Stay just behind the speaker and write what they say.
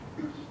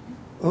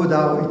O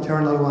thou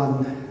eternal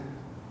one,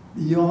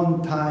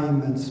 beyond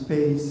time and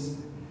space,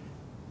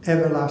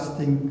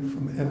 everlasting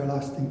from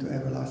everlasting to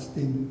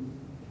everlasting,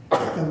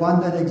 the one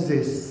that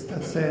exists,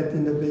 that said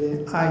in the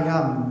beginning, I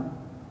am,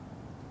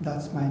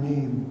 that's my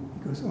name,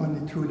 because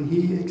only truly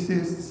he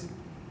exists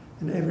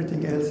and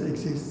everything else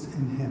exists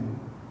in him.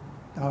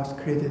 Thou hast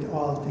created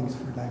all things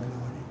for thy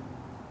glory,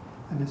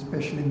 and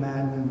especially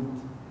man,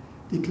 and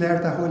declare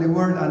thy holy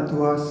word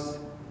unto us.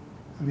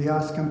 And we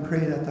ask and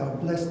pray that thou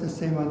bless the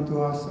same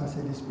unto us as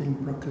it is being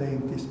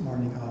proclaimed this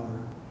morning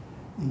hour.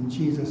 In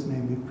Jesus'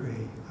 name we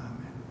pray.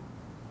 Amen.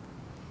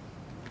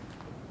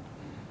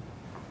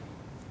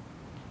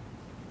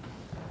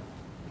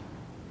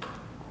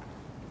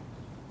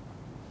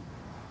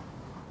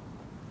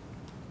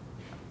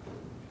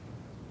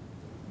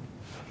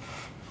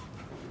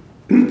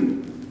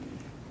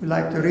 We'd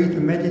like to read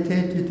and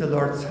meditate with the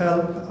Lord's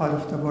help out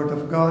of the Word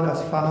of God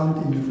as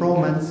found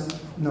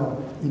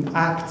in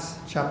Acts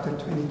chapter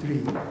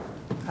 23.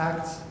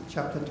 Acts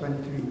chapter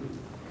 23.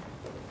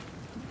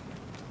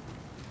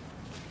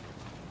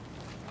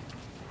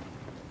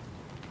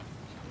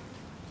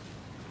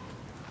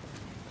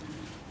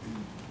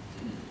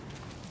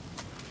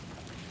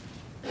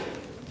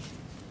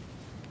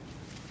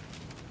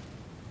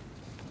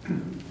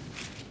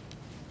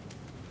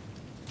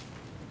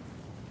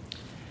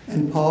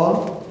 And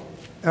Paul,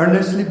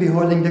 earnestly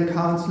beholding the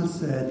council,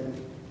 said,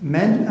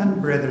 Men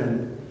and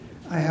brethren,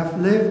 I have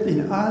lived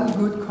in all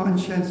good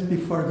conscience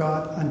before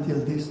God until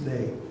this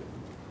day.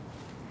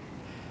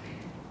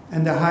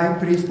 And the high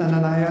priest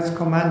Ananias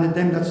commanded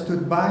them that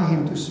stood by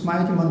him to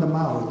smite him on the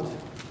mouth.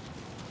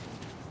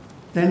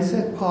 Then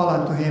said Paul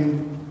unto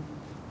him,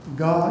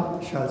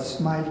 God shall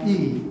smite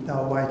thee,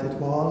 thou whited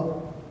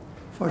wall.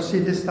 For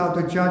sittest thou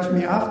to judge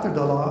me after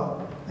the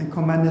law, and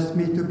commandest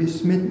me to be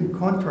smitten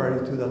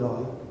contrary to the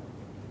law?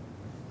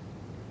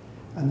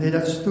 And they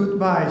that stood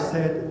by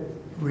said,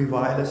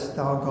 Revilest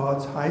thou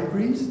God's high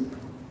priest?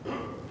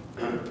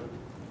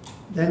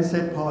 Then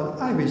said Paul,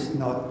 I wist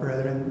not,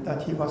 brethren,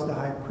 that he was the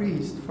high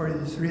priest, for it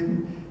is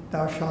written,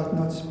 Thou shalt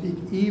not speak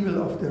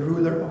evil of the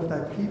ruler of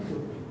thy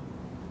people.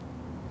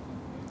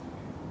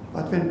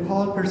 But when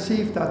Paul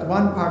perceived that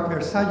one part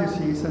were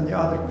Sadducees and the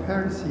other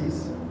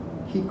Pharisees,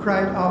 he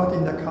cried out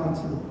in the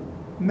council,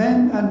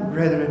 Men and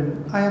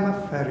brethren, I am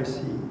a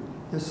Pharisee,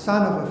 the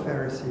son of a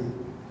Pharisee.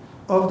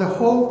 Of the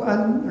hope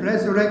and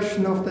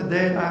resurrection of the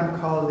dead I am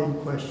called in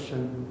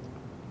question.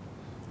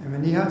 And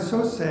when he had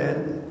so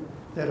said,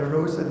 there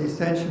arose a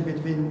dissension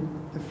between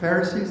the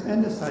Pharisees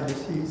and the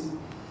Sadducees,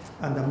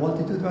 and the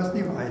multitude was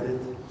divided.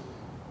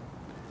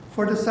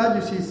 For the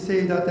Sadducees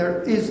say that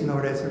there is no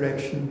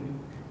resurrection,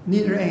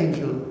 neither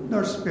angel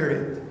nor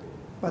spirit,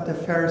 but the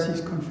Pharisees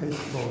confess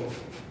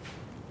both.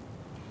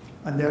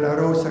 And there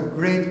arose a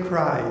great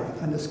cry,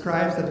 and the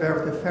scribes that were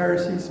of the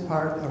Pharisees'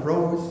 part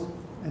arose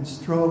and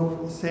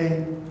strove,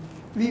 saying,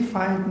 We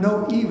find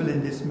no evil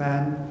in this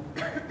man,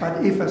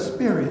 but if a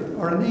spirit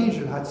or an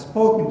angel had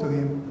spoken to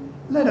him,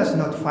 let us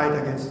not fight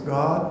against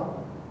God.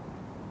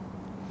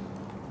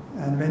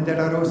 And when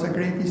there arose a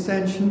great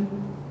dissension,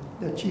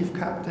 the chief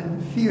captain,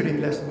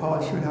 fearing lest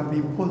Paul should have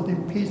been pulled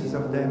in pieces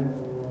of them,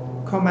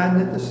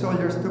 commanded the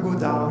soldiers to go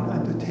down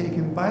and to take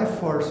him by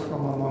force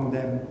from among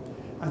them,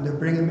 and to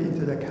bring him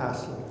into the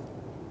castle.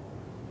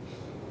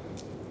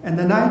 And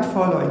the night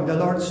following, the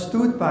Lord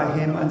stood by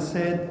him and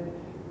said,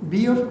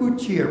 Be of good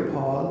cheer,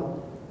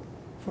 Paul,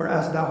 for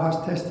as thou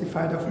hast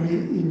testified of me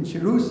in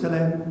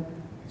Jerusalem,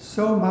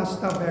 so must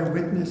thou bear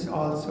witness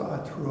also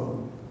at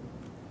Rome.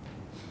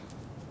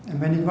 And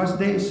when it was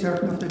day,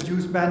 certain of the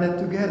Jews banded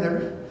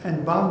together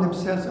and bound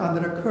themselves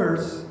under a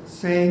curse,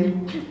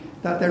 saying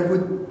that they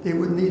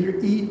would neither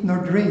eat nor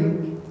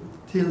drink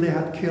till they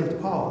had killed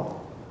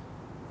Paul.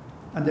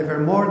 And there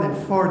were more than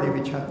 40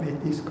 which had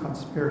made this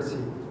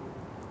conspiracy.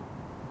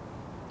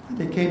 And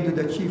they came to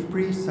the chief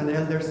priests and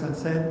elders and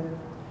said,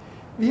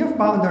 We have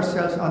bound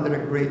ourselves under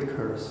a great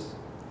curse,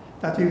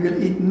 that we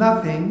will eat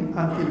nothing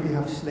until we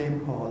have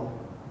slain Paul.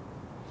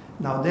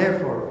 Now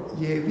therefore,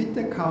 ye with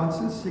the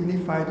council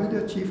signify to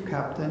the chief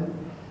captain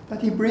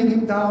that he bring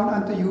him down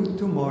unto you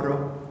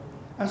tomorrow,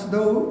 as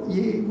though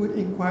ye would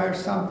inquire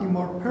something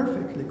more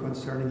perfectly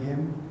concerning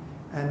him,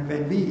 and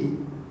when we,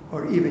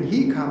 or even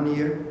he come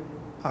near,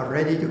 are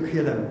ready to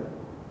kill him.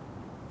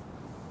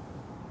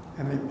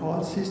 And when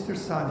Paul's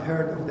sister's son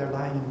heard of their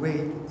lying in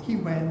wait, he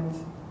went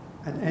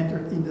and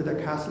entered into the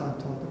castle and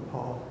told to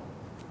Paul.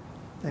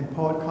 Then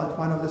Paul called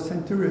one of the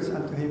centurions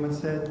unto him and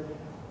said,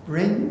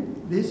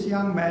 Bring this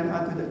young man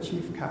unto the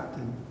chief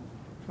captain,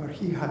 for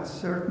he had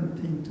certain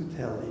thing to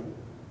tell him.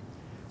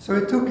 So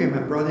he took him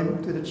and brought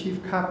him to the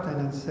chief captain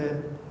and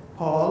said,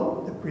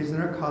 Paul, the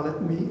prisoner,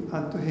 calleth me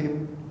unto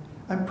him,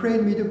 and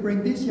prayed me to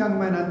bring this young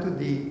man unto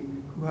thee,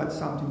 who had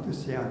something to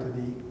say unto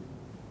thee.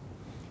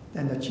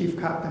 Then the chief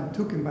captain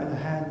took him by the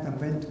hand and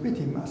went with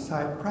him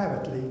aside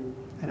privately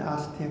and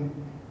asked him,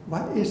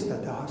 What is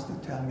that thou hast to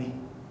tell me?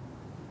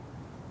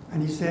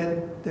 And he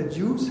said, The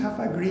Jews have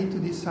agreed to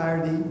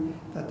desire thee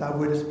that thou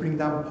wouldest bring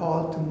down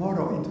Paul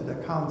tomorrow into the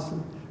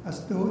council,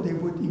 as though they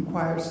would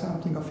inquire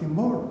something of him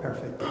more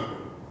perfectly.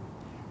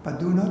 But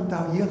do not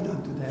thou yield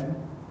unto them,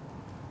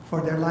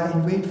 for there lie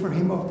in wait for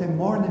him of them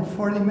more than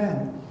 40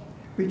 men,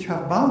 which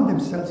have bound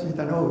themselves with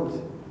an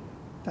oath,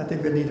 that they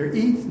will neither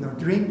eat nor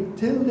drink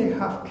till they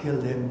have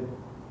killed him.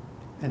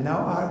 And now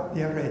are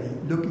they ready,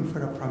 looking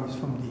for a promise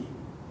from thee.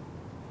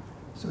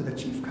 So the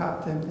chief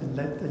captain then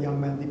let the young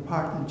man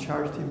depart and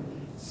charged him,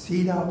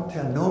 See thou,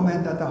 tell no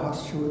man that thou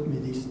hast shewed me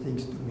these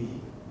things to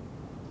me.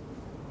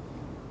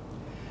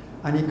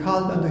 And he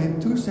called unto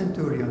him 2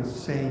 centurions,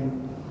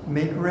 saying,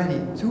 Make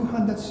ready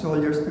 200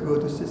 soldiers to go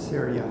to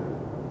Caesarea,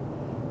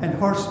 and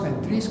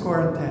horsemen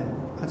 70,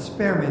 and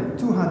spearmen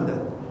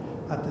 200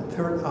 at the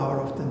 3rd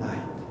hour of the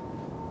night.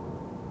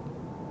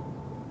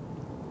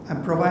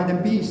 And provide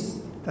them beasts,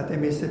 that they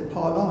may set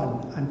Paul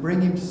on, and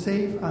bring him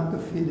safe unto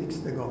Felix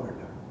the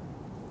governor.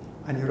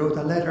 And he wrote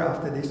a letter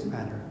after this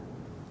manner.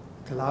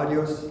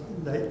 Claudius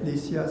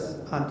Lysias,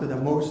 unto the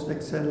most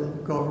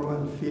excellent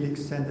governor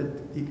Felix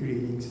sendeth thee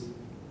greetings.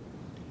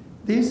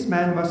 This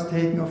man was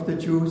taken of the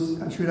Jews,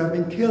 and should have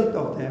been killed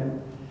of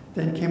them.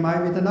 Then came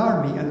I with an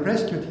army, and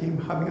rescued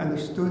him, having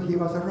understood he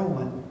was a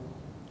Roman.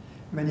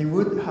 When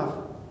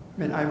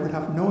I would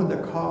have known the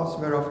cause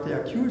whereof they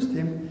accused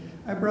him,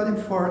 I brought him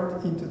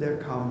forth into their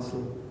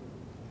council,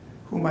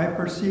 whom I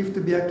perceived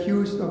to be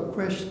accused of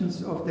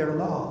questions of their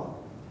law,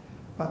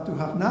 but to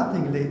have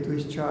nothing laid to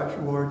his charge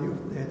worthy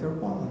of death or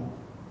bond.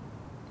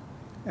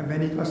 And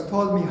when it was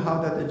told me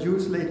how that the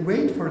Jews laid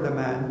wait for the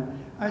man,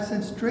 I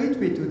sent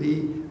straightway to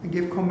thee, and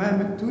gave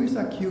commandment to his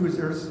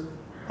accusers,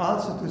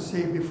 also to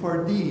say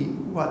before thee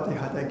what they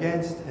had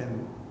against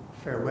him.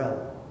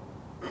 Farewell.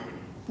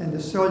 Then the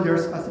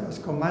soldiers, as it was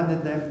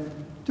commanded them,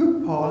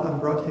 took Paul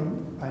and brought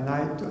him by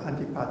night to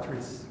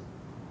Antipatris.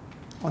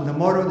 On the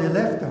morrow they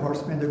left the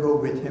horsemen to go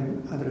with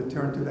him, and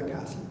returned to the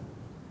castle.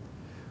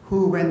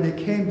 Who, when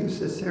they came to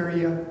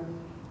Caesarea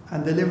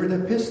and delivered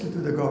the epistle to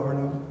the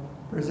governor,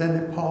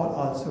 presented Paul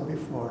also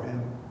before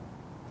him.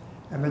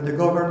 And when the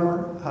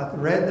governor had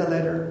read the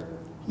letter,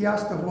 he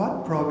asked of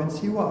what province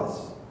he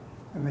was.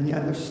 And when he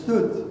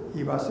understood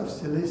he was of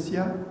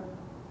Cilicia,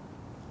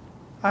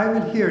 I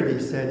will hear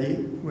thee, said he,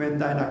 when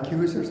thine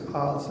accusers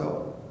are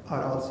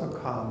also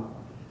come.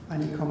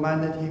 And he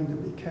commanded him to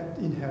be kept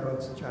in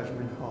Herod's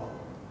judgment hall.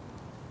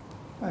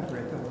 I've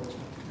read the whole chapter.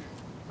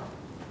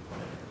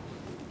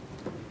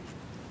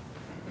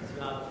 Let's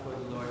bow before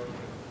the Lord.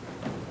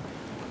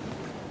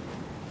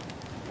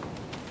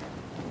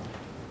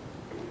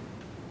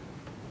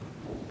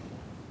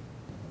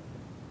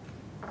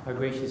 Our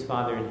gracious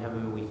Father in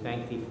heaven, we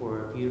thank thee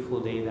for a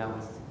beautiful day that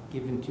was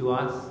given to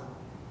us,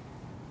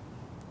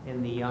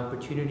 and the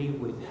opportunity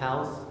with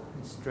health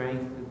and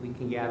strength that we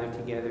can gather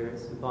together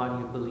as a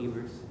body of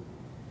believers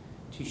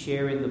to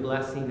share in the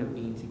blessing of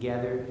being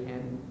together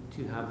and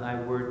to have thy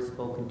word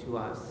spoken to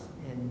us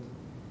and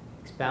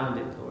expound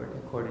it, Lord,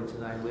 according to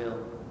thy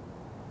will.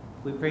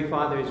 We pray,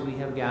 Father, as we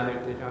have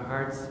gathered, that our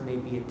hearts may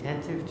be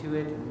attentive to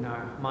it and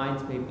our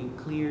minds may be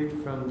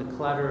cleared from the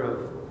clutter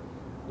of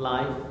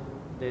life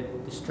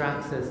that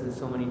distracts us in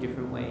so many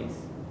different ways.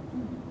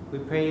 We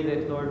pray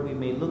that, Lord, we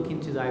may look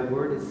into thy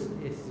word as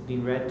it's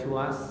been read to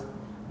us.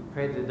 We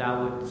pray that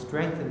thou would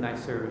strengthen thy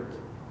servant,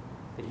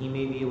 that he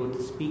may be able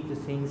to speak the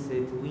things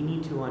that we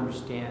need to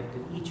understand,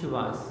 that each of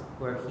us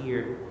who are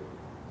here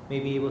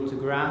may be able to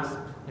grasp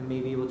and may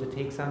be able to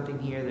take something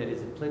here that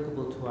is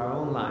applicable to our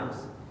own lives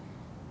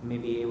and may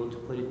be able to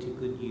put it to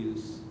good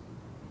use.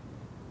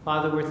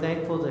 Father, we're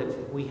thankful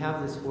that we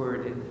have this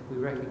word and we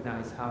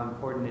recognize how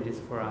important it is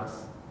for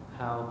us,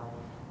 how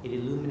it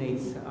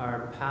illuminates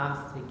our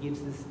path, it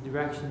gives us the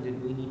direction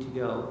that we need to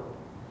go.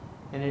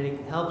 And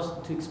it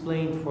helps to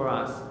explain for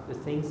us the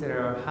things that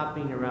are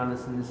happening around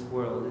us in this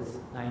world. As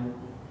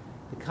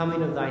the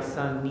coming of thy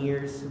Son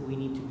nears, we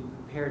need to be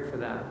prepared for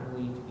that. And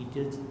we need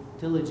to be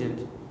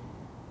diligent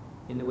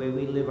in the way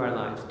we live our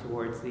lives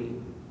towards thee.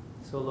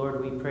 So,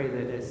 Lord, we pray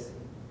that as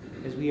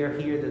we are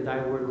here, that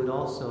thy word would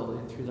also,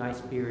 and through thy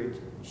Spirit,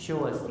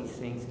 show us these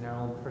things in our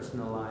own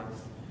personal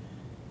lives.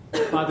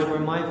 Father, we're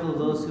mindful of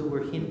those who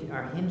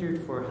are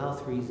hindered for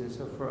health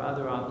reasons or for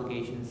other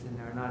obligations and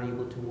are not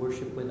able to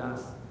worship with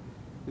us.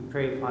 We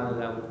pray, Father,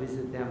 that would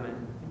visit them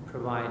and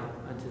provide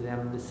unto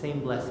them the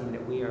same blessing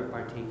that we are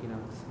partaking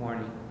of this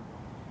morning.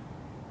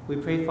 We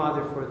pray,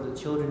 Father, for the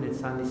children in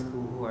Sunday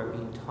school who are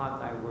being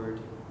taught thy word.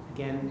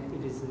 Again,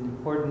 it is an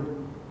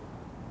important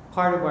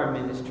part of our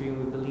ministry,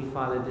 and we believe,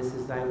 Father, this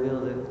is thy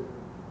will, that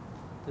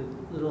the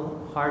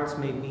little hearts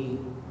may be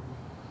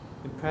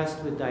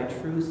impressed with thy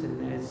truth,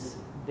 and as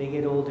they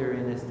get older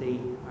and as they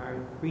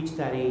reach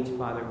that age,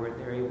 Father, where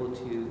they're able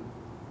to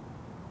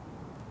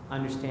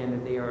understand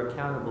that they are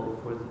accountable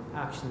for the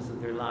actions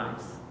of their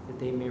lives, that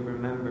they may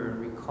remember and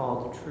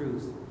recall the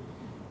truth,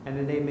 and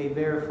that they may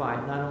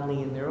verify not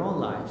only in their own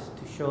lives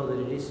to show that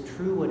it is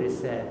true what is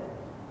said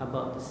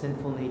about the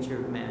sinful nature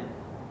of man,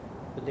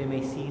 but they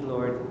may see,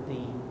 Lord,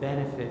 the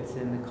benefits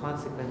and the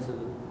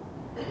consequences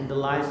in the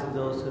lives of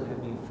those who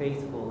have been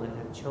faithful and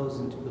have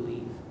chosen to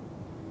believe.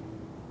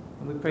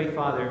 And we pray,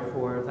 Father,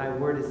 for thy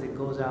word as it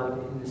goes out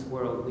in this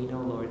world. We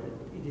know, Lord,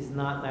 that it is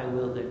not thy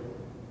will that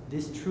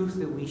this truth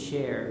that we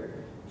share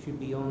should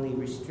be only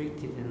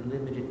restricted and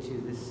limited to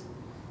this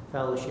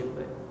fellowship,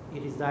 but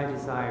it is thy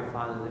desire,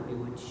 Father, that we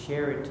would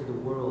share it to the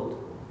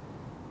world,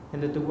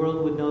 and that the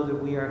world would know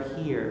that we are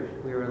here,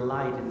 we are a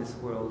light in this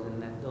world,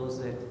 and that those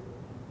that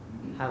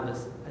have a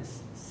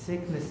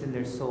sickness in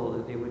their soul,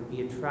 that they would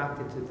be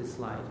attracted to this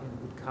light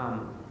and would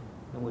come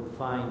and would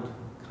find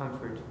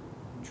comfort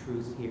and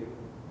truth here.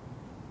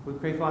 We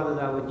pray, Father,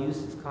 that I would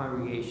use this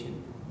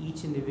congregation,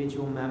 each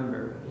individual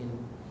member,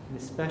 in a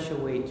special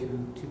way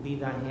to be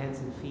thy hands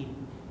and feet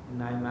and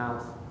thy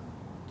mouth,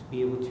 to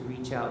be able to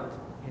reach out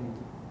and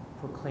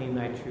proclaim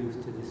thy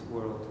truth to this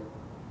world.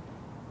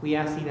 We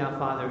ask thee now,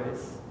 Father,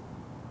 as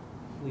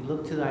we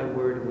look to thy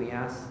word, and we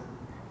ask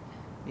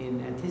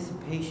in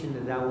anticipation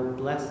that thou will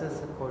bless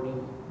us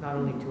according not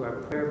only to our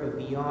prayer, but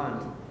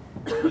beyond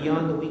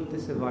the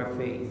weakness of our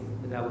faith,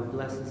 that thou would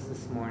bless us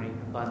this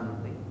morning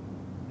abundantly.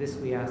 This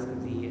we ask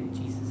of thee in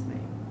Jesus'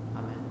 name.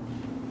 Amen.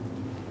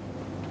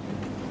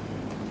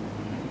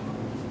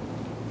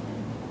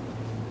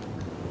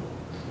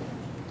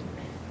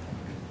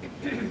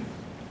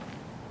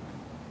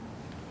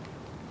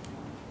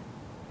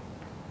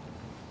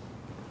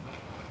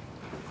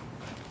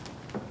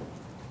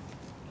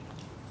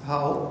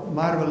 How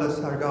marvelous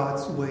are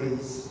God's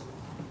ways.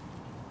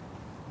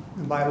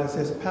 The Bible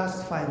says,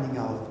 past finding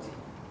out.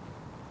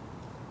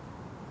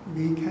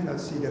 We cannot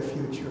see the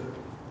future.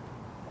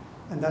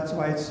 And that's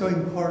why it's so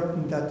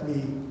important that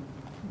we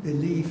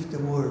believe the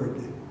word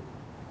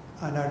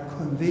and are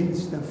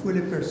convinced and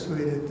fully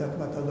persuaded that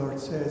what the Lord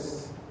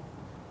says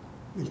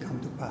will come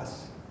to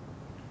pass.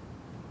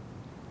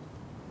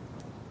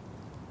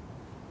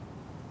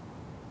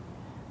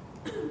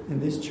 In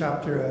this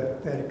chapter, a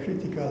very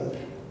critical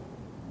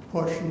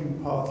portion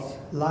in Paul's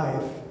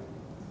life,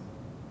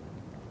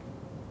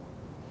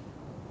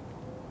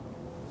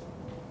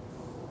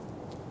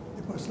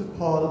 the Apostle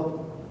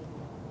Paul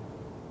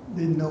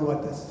didn't know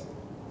what was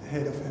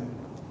ahead of him.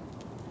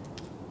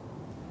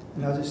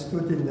 And as he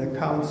stood in the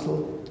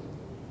council,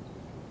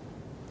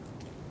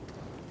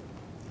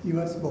 he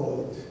was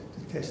bold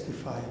to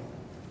testify.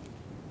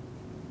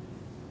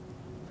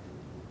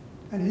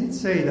 And he did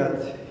say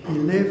that he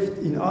lived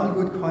in all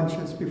good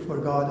conscience before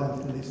God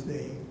until this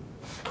day.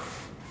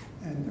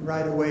 And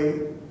right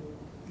away,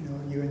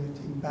 you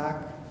think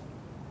back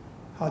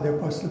how the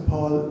Apostle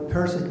Paul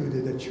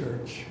persecuted the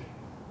church.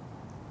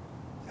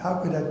 How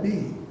could that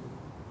be?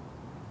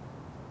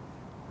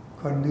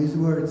 According to his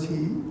words,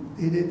 he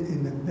did it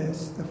in the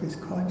best of his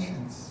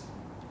conscience.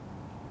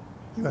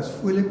 He was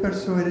fully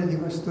persuaded he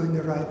was doing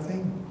the right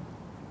thing.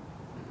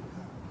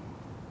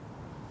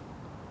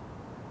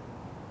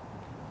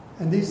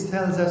 And this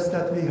tells us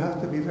that we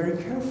have to be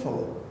very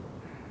careful.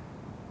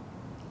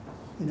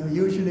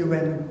 Usually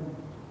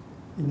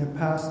in the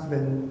past,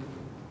 when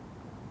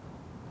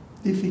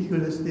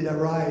difficulties did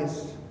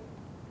arise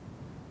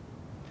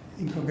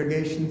in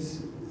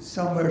congregations,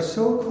 some were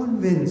so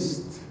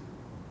convinced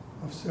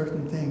of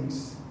certain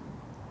things,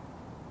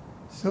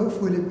 so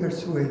fully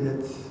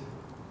persuaded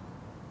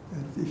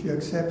that if you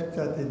accept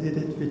that they did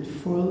it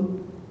with full,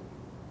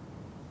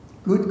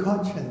 good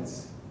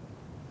conscience,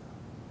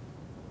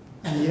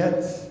 and yet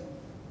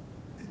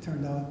it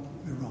turned out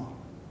wrong.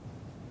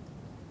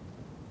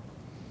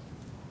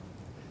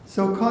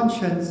 So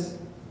conscience,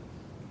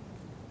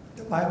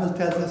 the Bible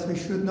tells us we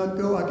should not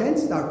go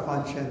against our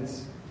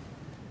conscience.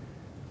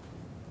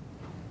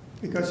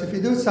 Because if we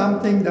do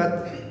something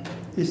that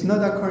is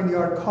not according to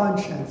our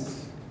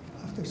conscience,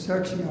 after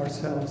searching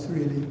ourselves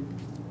really,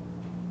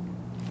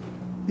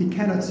 we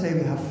cannot say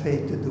we have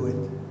faith to do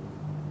it.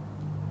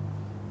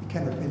 We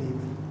cannot believe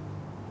it.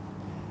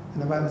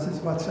 And the Bible says,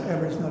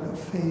 whatsoever is not of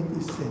faith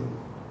is sin.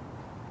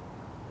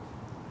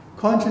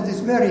 Conscience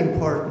is very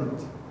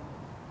important.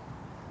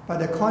 But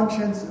the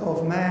conscience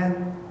of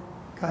man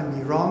can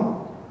be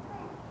wrong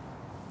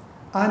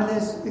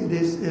unless it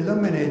is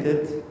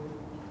illuminated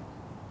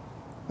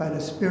by the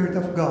Spirit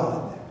of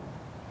God,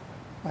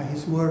 by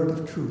His word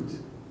of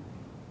truth.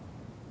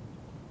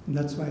 And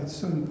that's why it's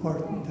so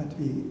important that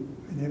we,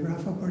 whenever we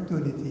have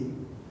opportunity,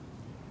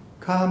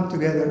 come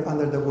together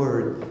under the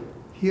word,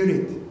 hear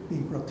it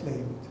being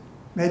proclaimed,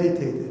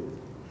 meditate it,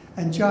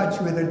 and judge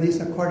whether it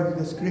is according to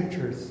the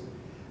Scriptures,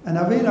 and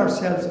avail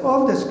ourselves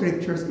of the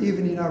Scriptures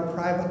even in our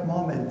private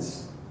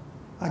moments,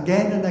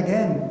 again and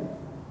again.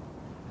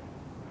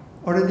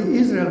 Already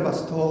Israel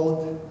was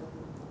told,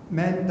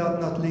 men do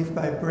not live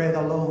by bread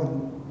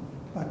alone,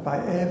 but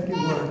by every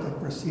word that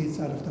proceeds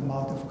out of the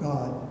mouth of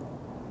God.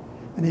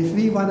 And if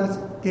we want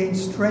to gain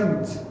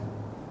strength,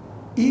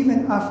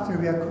 even after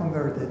we are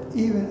converted,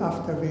 even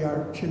after we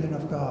are children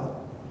of God,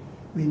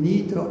 we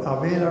need to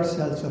avail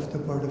ourselves of the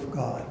Word of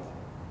God.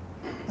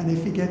 And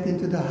if we get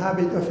into the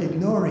habit of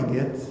ignoring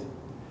it,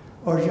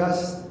 or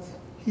just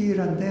here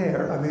and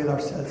there avail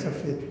ourselves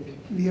of it,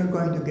 we are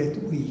going to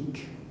get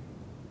weak.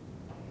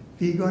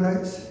 We're going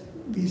to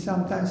be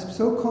sometimes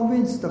so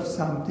convinced of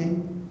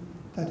something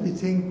that we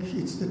think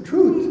it's the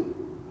truth.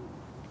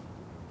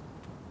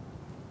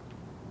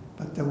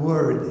 But the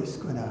Word is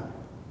going to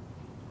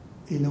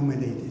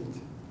illuminate it.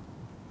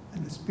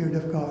 And the Spirit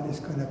of God is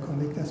going to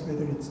convict us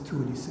whether it's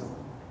truly so.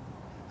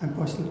 And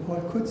Apostle Paul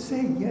could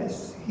say,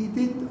 yes, he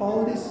did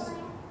all this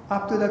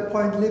up to that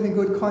point, living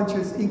good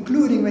conscience,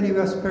 including when he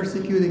was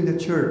persecuting the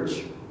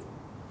church.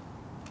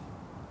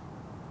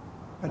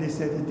 But he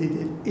said he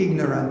did it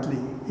ignorantly.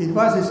 It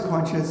was his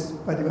conscience,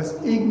 but he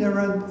was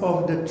ignorant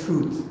of the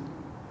truth.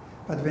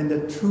 But when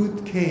the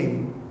truth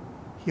came,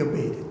 he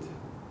obeyed it.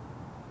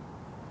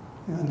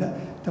 And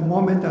the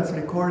moment that's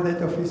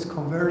recorded of his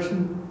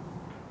conversion,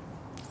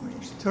 or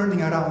he's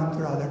turning around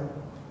rather,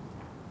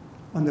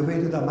 on the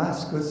way to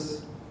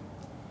Damascus,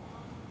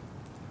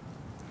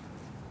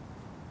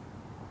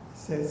 it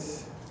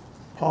says,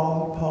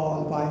 Paul,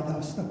 Paul, why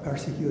dost thou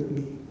persecute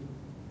me?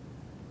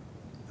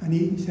 And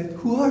he said,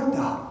 who art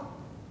thou?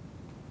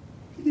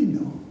 He didn't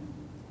know.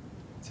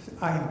 He said,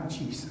 I am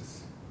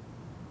Jesus.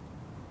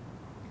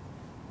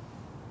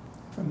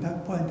 From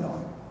that point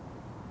on,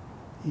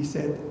 he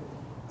said,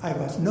 I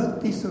was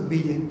not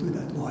disobedient to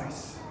that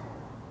voice.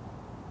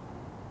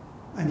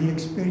 And he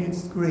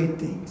experienced great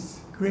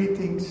things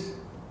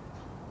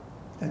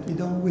that we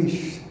don't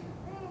wish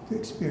to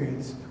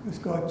experience, because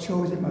God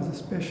chose him as a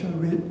special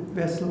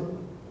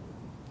vessel.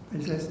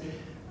 He says,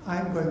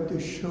 I'm going to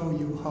show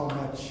you how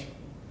much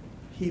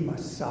he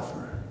must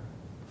suffer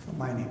for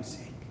my name's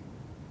sake.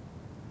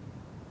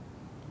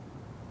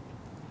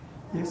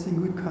 Yes,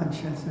 in good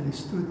conscience, and he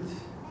stood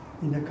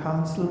in the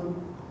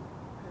council,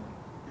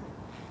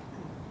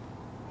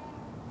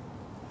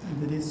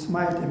 and they did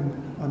smite him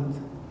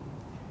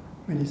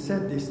when he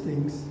said these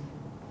things.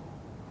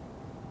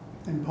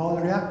 And Paul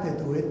reacted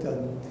to it,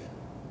 and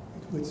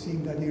it would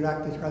seem that he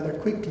reacted rather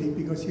quickly,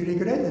 because he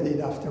regretted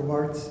it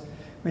afterwards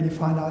when he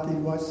found out it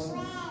was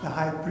the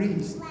high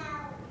priest.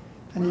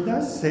 And he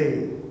does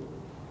say,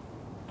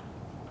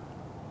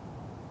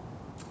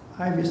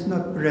 I wish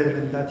not,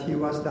 brethren, that he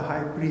was the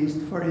high priest,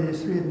 for it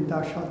is written,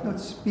 thou shalt not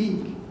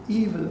speak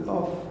evil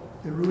of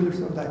the rulers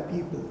of thy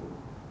people.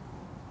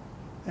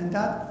 And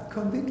that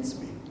convicts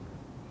me,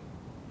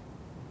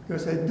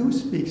 because I do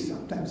speak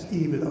sometimes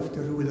evil of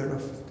the ruler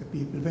of the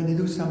people, when they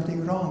do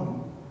something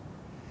wrong,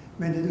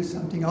 when they do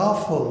something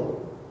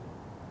awful.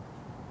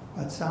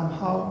 But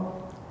somehow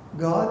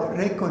God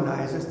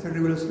recognizes the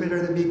rulers,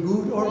 whether they be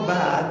good or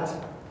bad.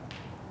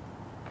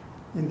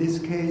 In this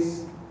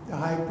case, the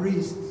high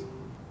priest.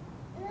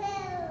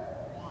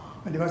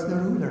 But he was the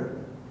ruler.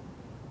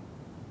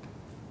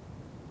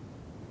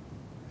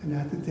 And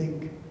I had to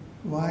think,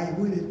 why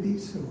would it be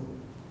so?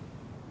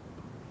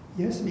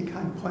 Yes, we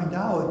can point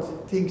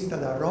out things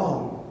that are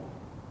wrong,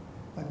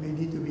 but we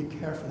need to be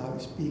careful how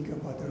we speak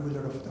about the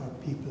ruler of our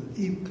people,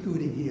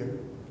 including here.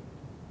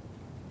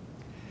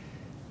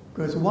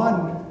 Because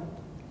one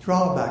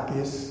drawback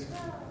is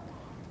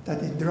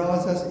that it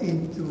draws us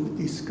into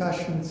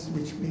discussions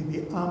which may be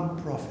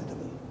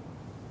unprofitable.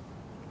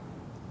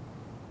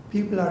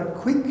 People are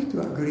quick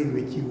to agree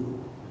with you,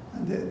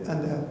 and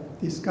the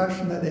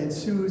discussion that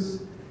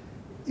ensues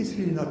is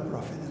really not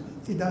profitable.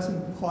 It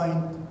doesn't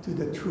point to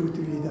the truth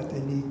really that they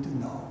need to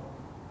know.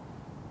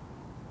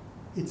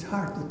 It's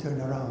hard to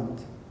turn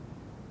around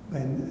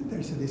when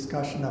there's a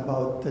discussion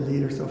about the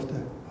leaders of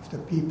the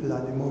people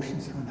and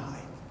emotions run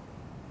high.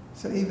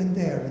 So even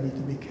there we need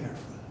to be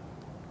careful.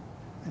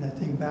 And I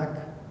think back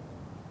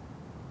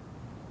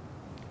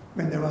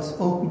when there was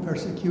open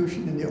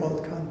persecution in the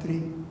old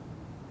country,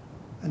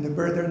 and the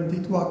brethren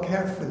did walk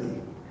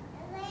carefully,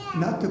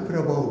 not to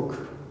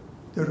provoke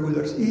the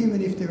rulers,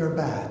 even if they were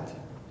bad,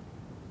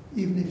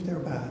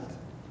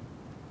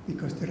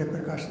 because the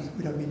repercussions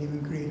would have been even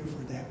greater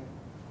for them.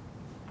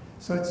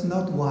 So it's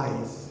not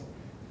wise.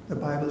 The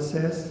Bible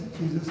says,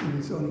 Jesus in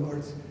his own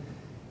words,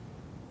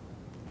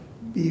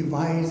 be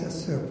wise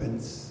as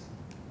serpents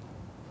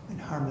and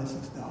harmless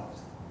as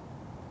doves.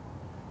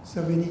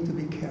 So we need to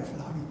be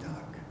careful how we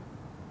talk,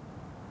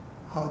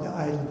 how the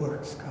idle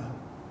words come.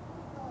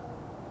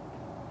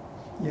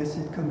 Yes,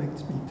 it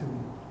convicts me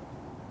too.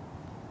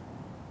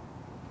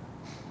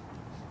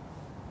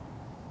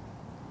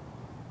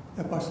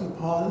 The Apostle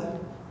Paul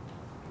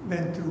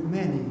went through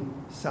many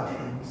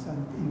sufferings,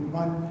 and in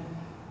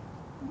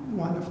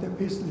one of the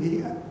epistles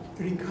he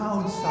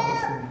recounts some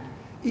of them.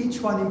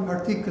 Each one in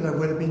particular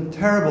would have been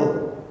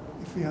terrible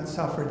if we had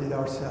suffered it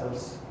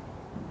ourselves.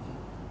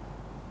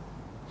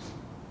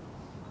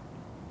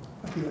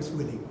 But he was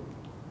willing.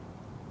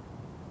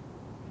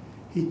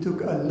 He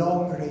took a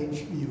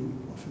long-range view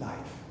of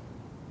life,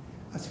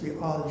 as we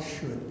all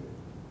should.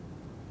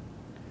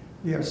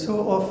 We are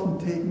so often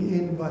taking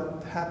in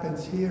what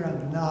happens here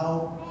and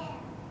now,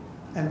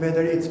 and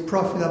whether it's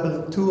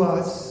profitable to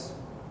us,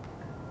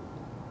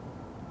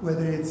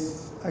 whether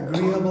it's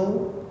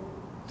agreeable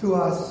to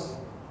us,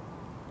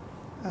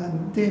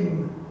 and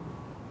dim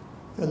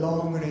the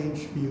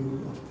long-range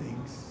view of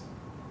things.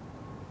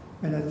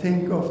 When I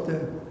think of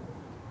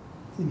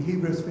in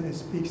Hebrews, when it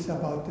speaks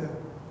about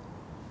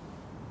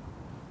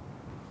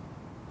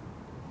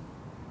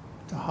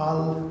the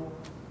hull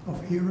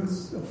of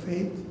heroes of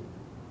faith,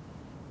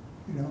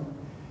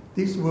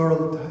 this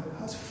world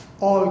has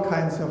all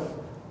kinds of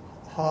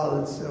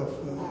halls of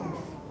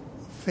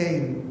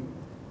fame,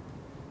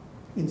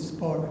 in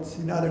sports,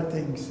 in other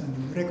things,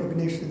 and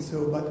recognition.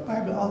 So, but the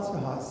Bible also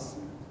has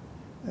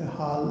a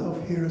hall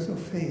of heroes of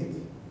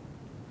faith.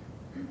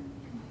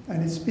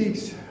 And it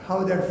speaks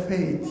how their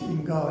faith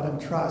in God and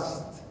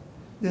trust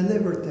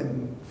delivered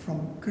them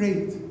from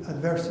great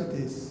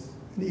adversities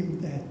and even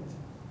death.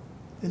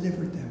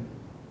 Delivered them.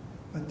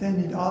 But then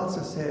it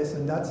also says,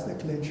 and that's the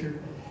clincher,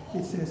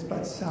 it says,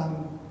 but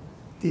some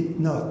did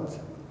not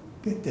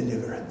get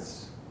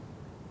deliverance.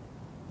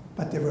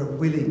 But they were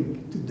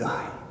willing to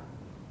die,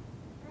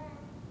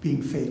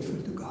 being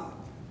faithful to God,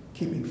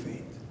 keeping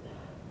faith,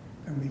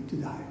 and willing to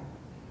die.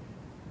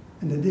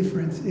 And the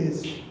difference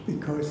is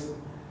because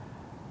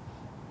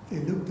they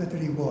looked at the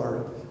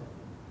reward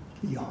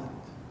beyond.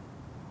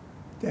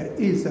 There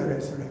is a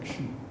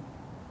resurrection,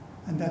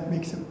 and that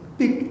makes a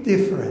big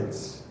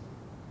difference.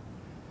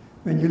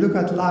 When you look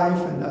at life,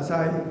 and as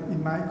I,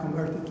 in my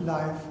converted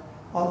life,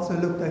 also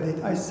looked at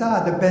it, I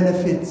saw the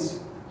benefits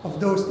of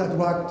those that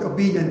walked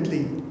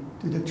obediently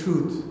to the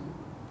truth,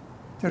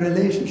 the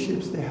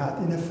relationships they had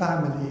in a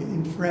family,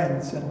 in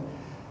friends, and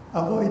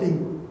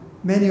avoiding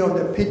many of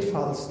the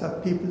pitfalls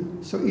that people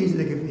so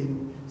easily give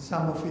in.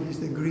 Some of it is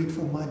the greed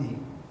for money,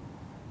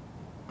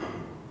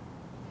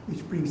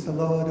 which brings a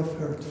lot of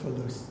hurtful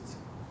lusts.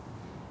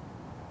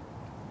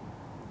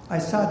 I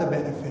saw the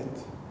benefit,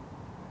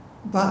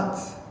 but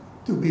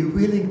to be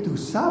willing to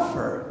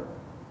suffer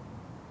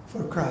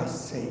for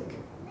Christ's sake,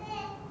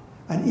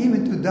 and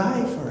even to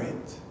die for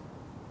it,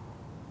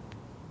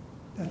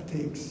 that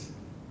takes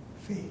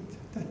faith,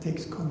 that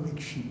takes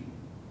conviction,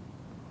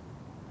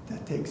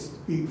 that takes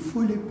being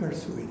fully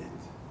persuaded.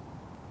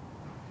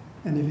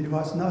 And if it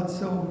was not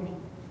so,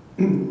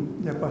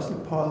 the Apostle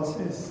Paul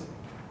says,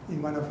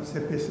 in one of his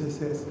epistles,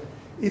 says,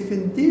 if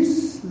in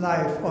this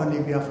life only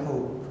we have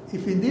hope,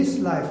 if in this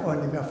life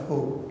only we have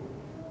hope,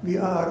 we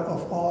are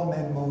of all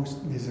men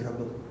most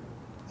miserable,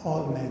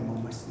 all men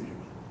most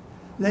miserable.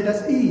 Let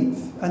us eat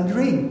and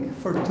drink,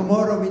 for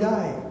tomorrow we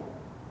die.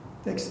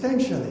 The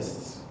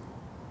existentialists,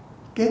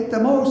 get the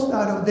most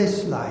out of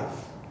this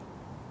life,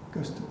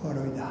 because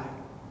tomorrow we die.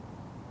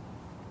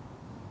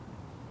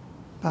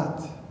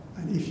 But,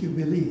 and if you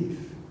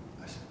believe,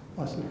 as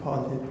Apostle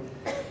Paul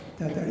did,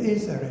 that there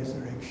is a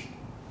resurrection,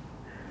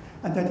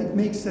 and that it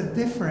makes a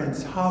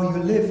difference how you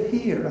live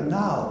here and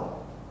now,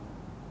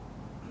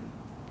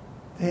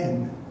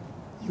 then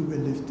you will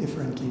live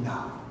differently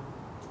now.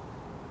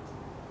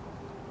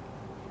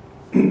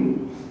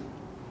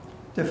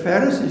 The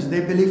Pharisees, they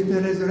believed in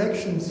the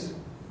resurrections,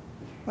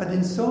 but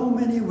in so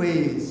many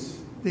ways,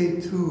 they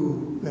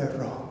too were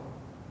wrong.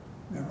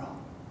 Were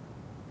wrong.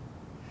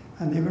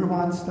 And they were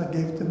ones that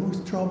gave the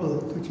most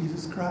trouble to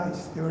Jesus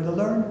Christ. They were the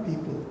learned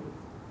people,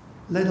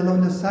 let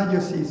alone the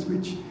Sadducees,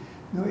 which,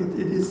 it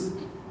is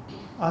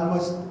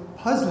almost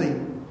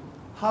puzzling.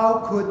 How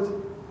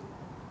could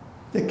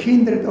the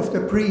kindred of the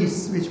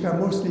priests, which were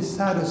mostly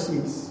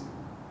Sadducees,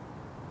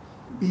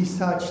 be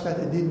such that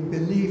they didn't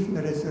believe in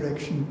the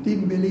resurrection,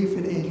 didn't believe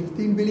in angels,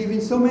 didn't believe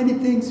in so many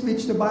things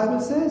which the Bible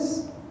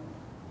says?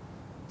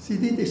 See,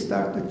 did they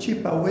start to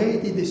chip away?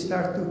 Did they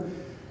start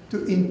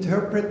to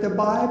interpret the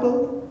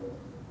Bible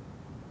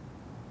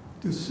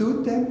to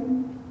suit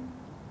them?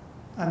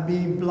 And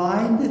being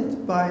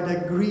blinded by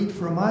the greed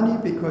for money,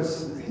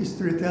 because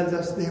history tells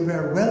us they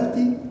were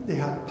wealthy, they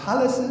had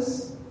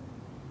palaces.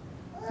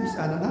 This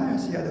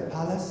Ananias, he had a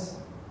palace.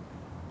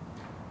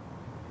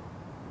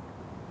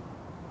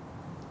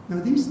 Now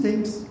these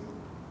things,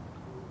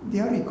 they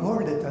are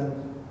recorded,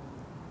 and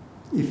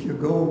if you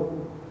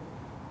go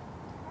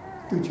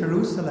to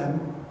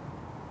Jerusalem,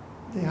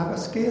 they have a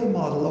scale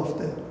model of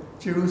the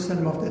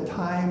Jerusalem of the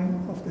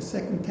time of the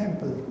Second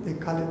Temple. They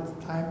call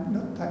it time,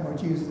 not time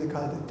of Jesus, they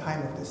call it the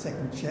time of the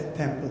Second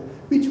Temple,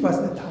 which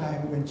was the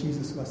time when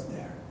Jesus was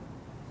there.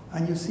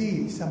 And you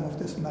see some of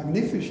these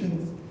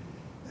magnificent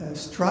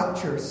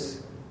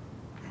structures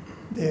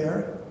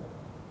there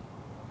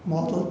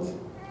modeled,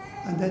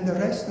 and then the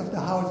rest of the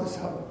houses,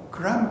 how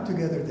crammed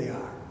together they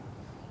are.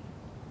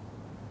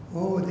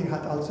 Oh, they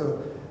had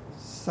also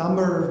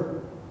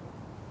summer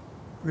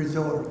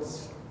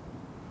resorts,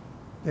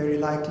 very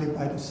likely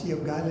by the Sea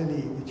of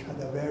Galilee, which had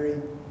a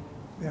very,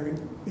 very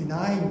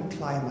benign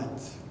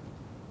climate.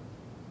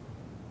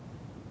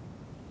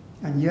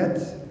 And yet,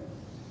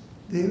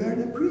 they were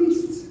the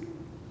priests,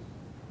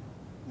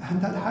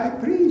 and that high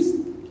priest.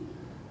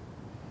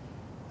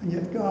 And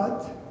yet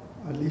God,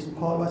 or at least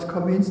Paul was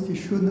convinced he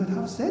should not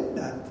have said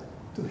that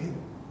to him.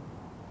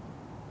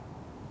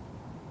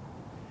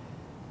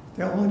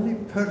 The only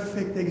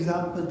perfect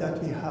example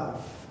that we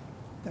have,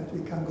 that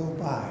we can go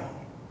by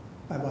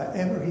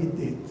whatever he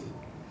did,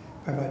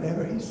 by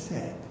whatever he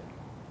said,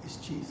 is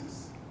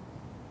Jesus.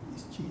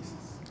 Is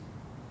Jesus.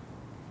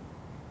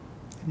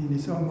 And in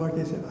his own word,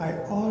 he said,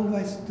 I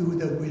always do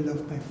the will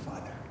of my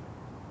Father.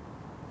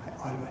 I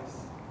always.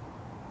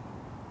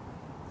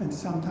 And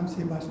sometimes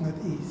it was not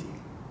easy.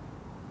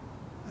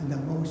 And the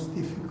most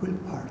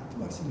difficult part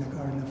was in the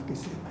Garden of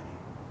Gethsemane.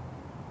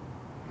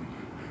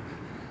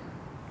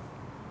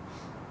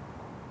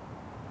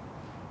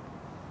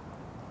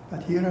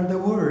 But here are the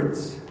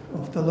words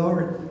of the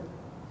Lord.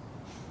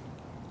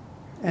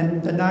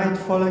 And the night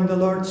following, the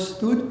Lord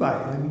stood by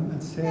him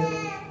and said,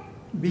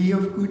 "Be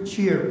of good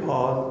cheer,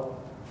 Paul,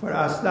 for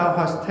as thou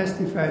hast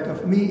testified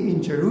of me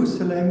in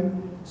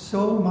Jerusalem,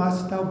 so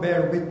must thou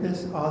bear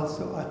witness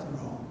also at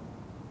Rome."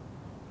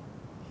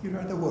 Here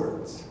are the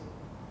words.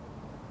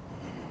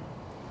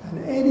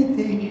 And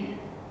anything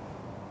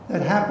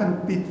that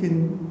happened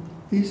between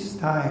this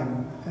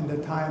time and the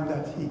time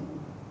that he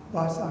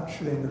was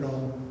actually in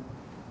Rome,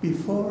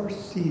 before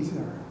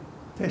Caesar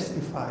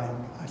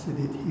testifying as he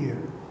did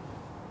here,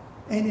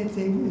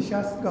 anything is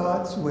just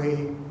God's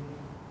way,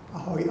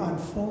 how he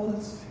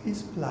unfolds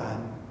his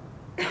plan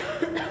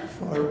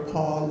for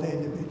Paul the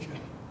individual.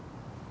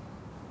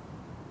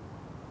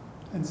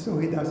 And so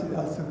he does it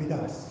also with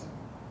us,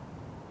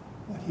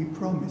 what he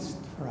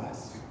promised for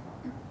us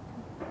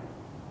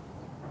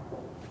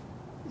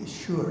is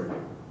sure.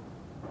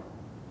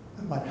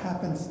 And what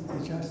happens,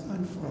 it just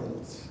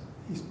unfolds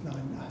his plan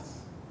in us.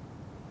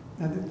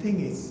 Now the thing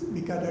is,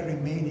 we got to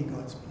remain in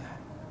God's plan.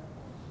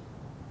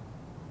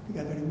 We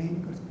got to remain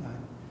in God's plan.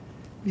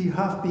 We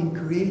have been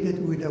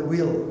created with a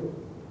will.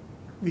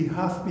 We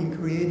have been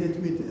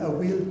created with a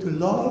will to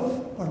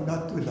love or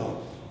not to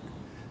love.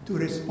 To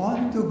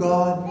respond to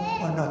God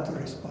or not to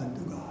respond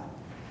to God.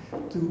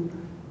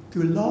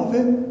 To love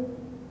him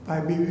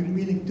by being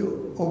willing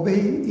to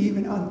obey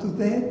even unto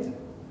death,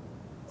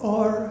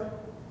 or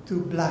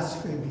to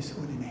blaspheme his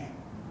holy name.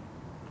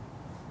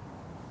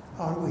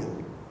 Our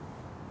will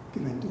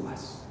given to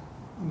us.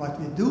 And what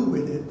we do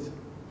with it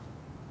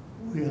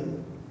will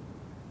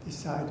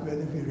decide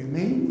whether we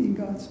remain in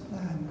God's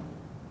plan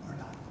or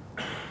not.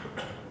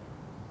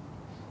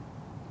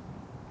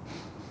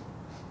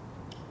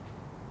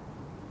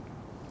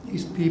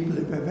 These people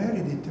were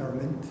very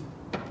determined,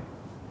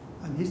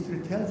 and history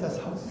tells us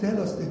how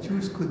zealous the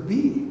Jews could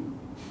be.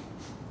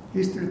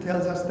 History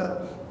tells us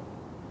that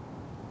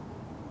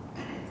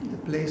the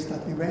place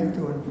that we went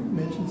to, and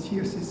mentions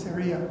here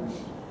Caesarea,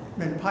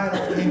 when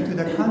Pilate came to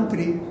the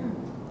country,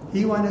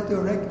 he wanted to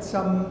erect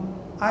some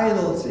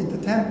idols in the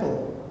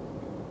temple.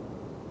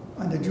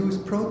 And the Jews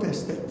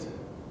protested.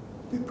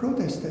 They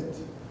protested.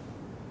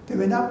 They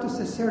went up to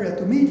Caesarea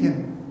to meet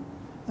him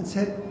and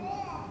said,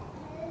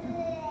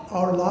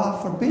 "Our law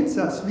forbids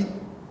us.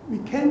 We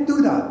can't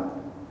do that.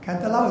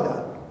 Can't allow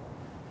that."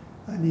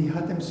 And he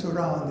had them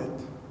surrounded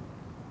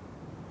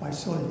by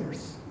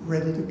soldiers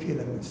ready to kill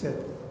him and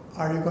said,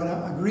 "Are you going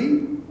to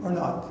agree or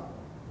not?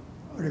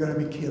 Or are you going to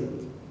be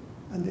killed?"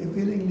 And they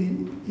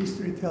willingly,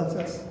 history tells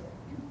us,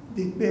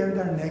 they bared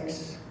their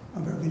necks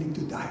and were willing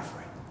to die for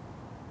it.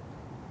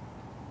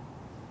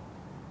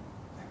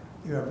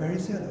 They were very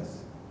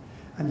zealous.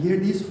 And here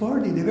these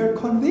 40, they were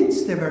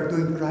convinced they were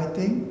doing the right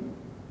thing.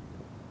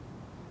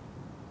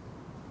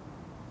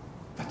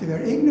 But they were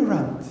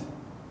ignorant.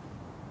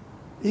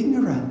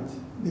 Ignorant.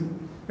 They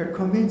were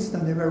convinced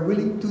and they were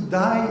willing to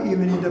die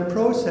even in the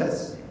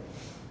process.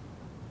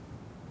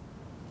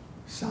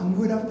 Some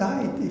would have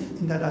died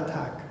if in that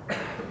attack.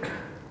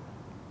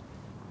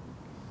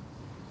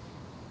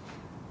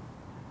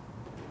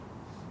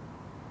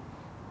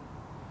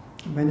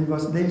 When it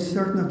was day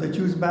certain of the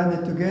Jews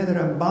banded together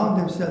and bound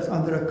themselves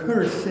under a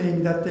curse,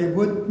 saying that they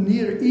would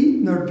neither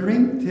eat nor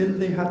drink till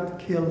they had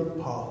killed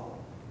Paul.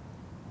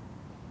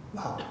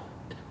 Wow.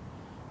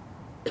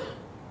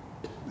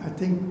 I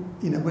think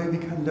in a way we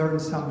can learn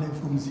something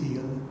from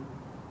zeal.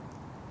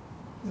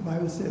 The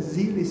Bible says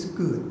zeal is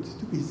good,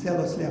 to be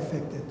zealously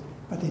affected,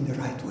 but in the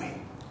right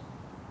way,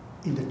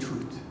 in the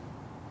truth,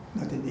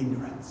 not in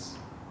ignorance.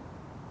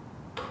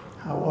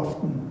 How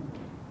often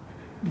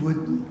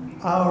would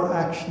our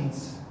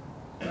actions,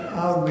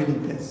 our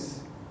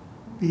willingness,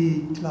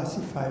 be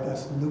classified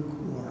as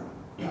lukewarm?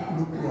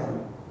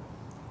 Lukewarm.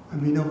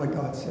 And we know what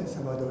God says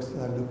about those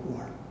that are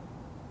lukewarm.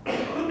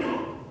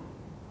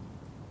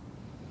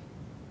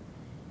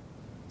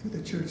 To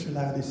the church of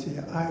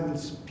Laodicea, "I will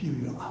spew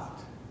you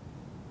out."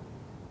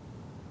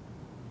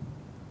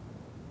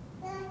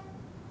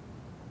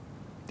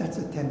 That's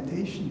a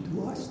temptation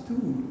to us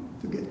too,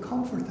 to get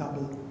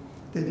comfortable.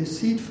 The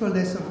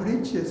deceitfulness of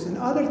riches and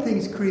other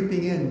things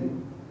creeping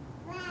in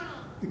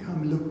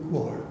become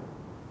lukewarm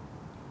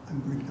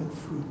and bring no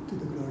fruit to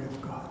the glory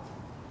of God.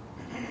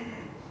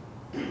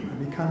 And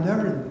we can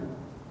learn.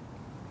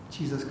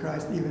 Jesus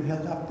Christ even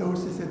held up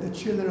those who said, "The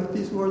children of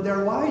this world,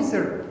 they're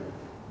wiser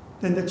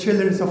than the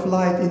children of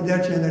light in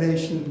their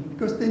generation,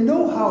 because they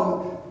know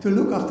how to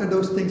look after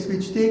those things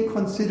which they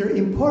consider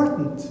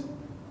important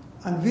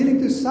and willing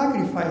to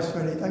sacrifice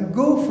for it and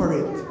go for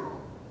it."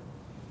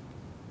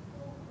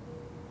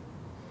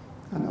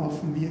 And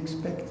often we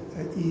expect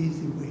an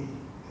easy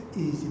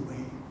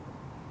way.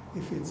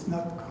 If it's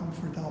not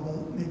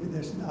comfortable, maybe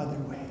there's another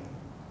way.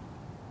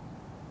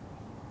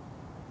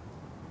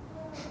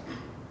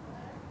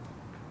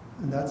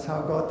 And that's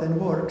how God then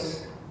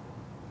works.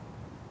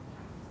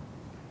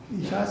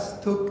 He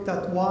just took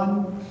that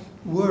one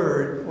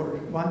word or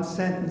one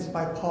sentence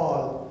by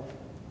Paul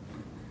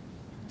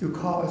to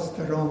cause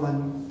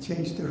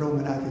change the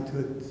Roman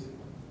attitude.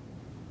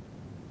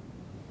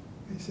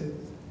 He said,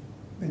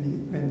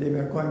 when they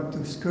were going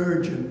to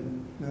scourge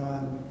him,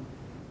 and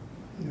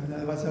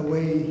That was a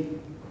way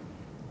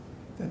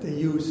that they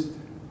used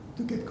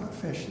to get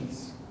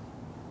confessions.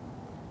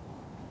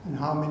 And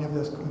how many of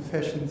those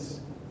confessions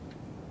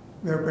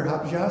were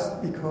perhaps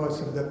just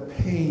because of the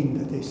pain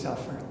that they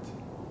suffered.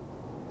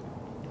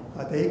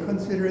 But they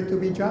considered it to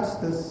be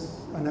justice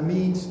and a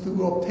means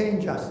to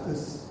obtain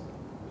justice.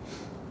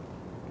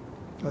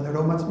 Well, the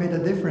Romans made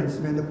a difference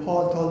when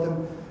Paul told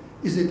them,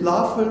 "Is it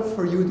lawful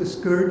for you to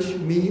scourge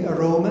me, a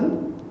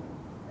Roman?"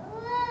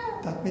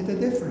 That made a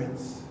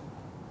difference.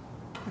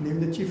 And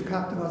even the chief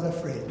captain was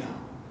afraid now.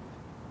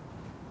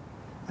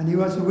 And he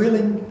was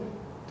willing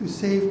to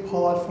save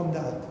Paul from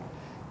that.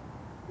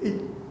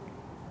 It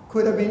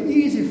could have been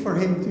easy for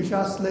him to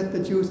just let the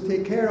Jews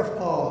take care of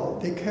Paul,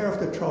 take care of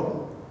the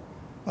trouble.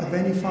 But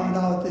when he found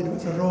out it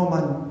was a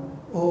Roman,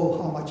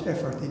 oh, how much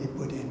effort did he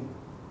put in.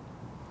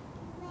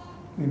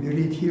 When we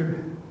read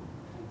here,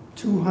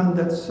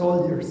 200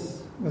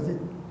 soldiers,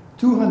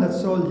 200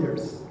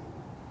 soldiers,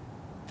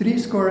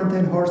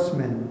 70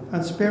 horsemen,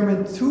 and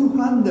spearmen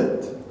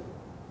 200.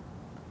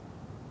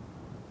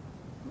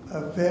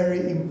 A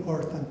very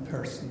important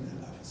person,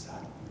 all of a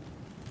sudden.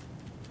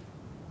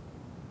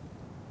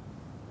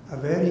 A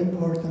very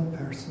important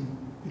person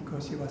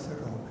because he was a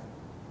Roman.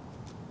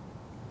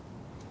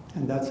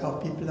 And that's how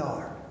people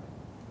are.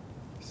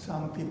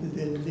 Some people,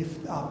 they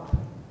lift up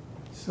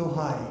so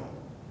high.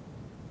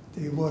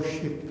 They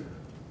worship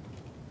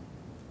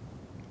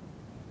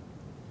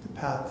the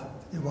path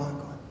they walk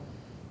on.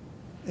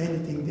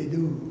 Anything they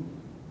do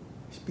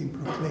is being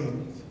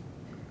proclaimed.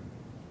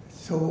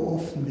 So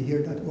often we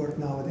hear that word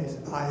nowadays,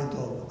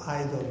 idol.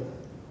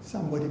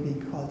 Somebody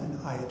being called an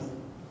idol.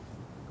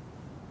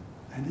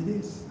 And it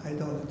is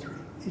idolatry.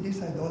 It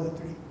is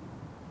idolatry.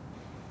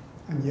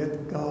 And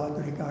yet God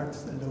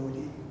regards the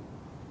lowly.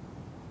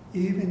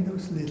 Even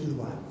those little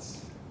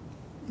ones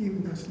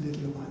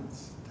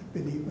that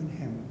believe in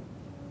Him,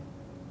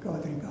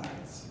 God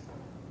regards.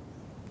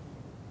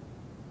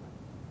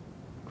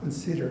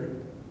 Consider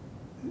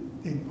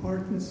the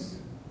importance,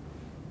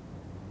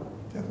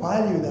 the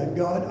value that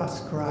God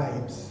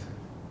ascribes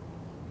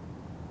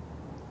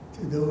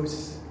to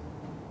those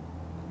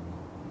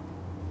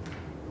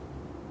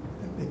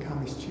that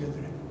become His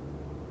children.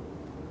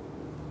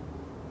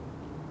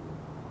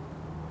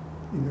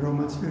 In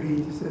Romans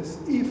 3, it says,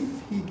 if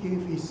He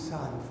gave His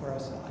Son for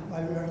us all,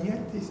 while we are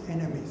yet His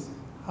enemies,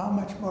 how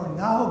much more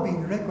now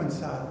being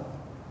reconciled,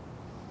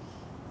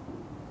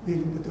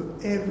 willing to do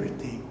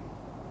everything.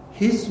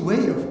 His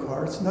way, of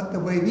course, not the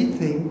way we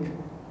think.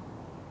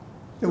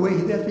 The way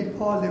He dealt with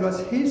Paul, it was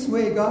His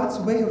way, God's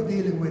way of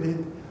dealing with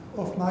it,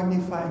 of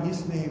magnifying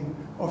His name,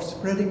 of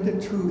spreading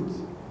the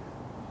truth,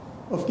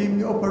 of giving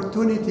the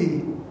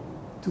opportunity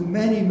to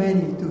many,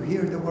 many to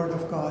hear the Word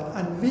of God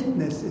and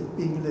witness it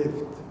being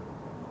lived.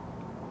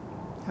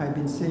 I've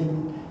been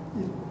saying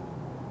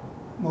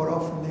it more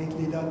often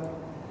lately that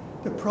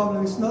the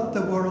problem is not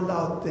the world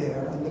out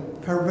there and the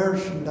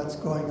perversion that's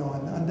going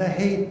on and the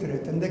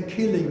hatred and the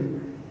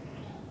killing.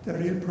 The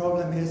real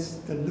problem is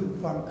the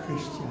lukewarm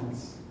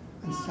Christians,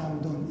 and some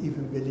don't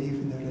even believe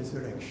in the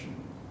resurrection.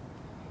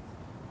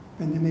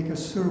 When they make a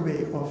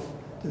survey of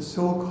the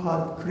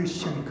so-called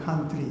Christian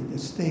country, the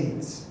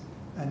States,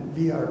 and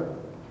we are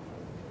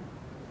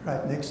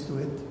right next to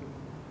it,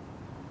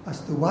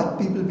 as to what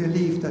people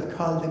believe that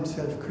call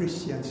themselves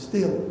Christians,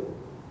 still,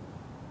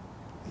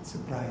 it's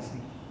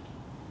surprising.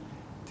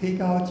 Take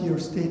out your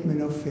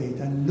statement of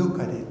faith and look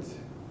at it.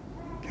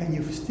 Can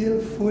you still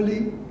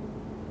fully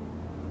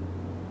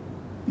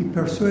be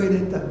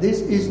persuaded that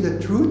this is the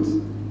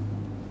truth?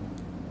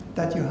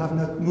 That you have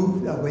not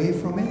moved away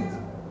from it?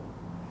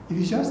 If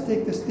you just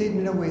take the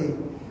statement away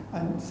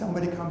and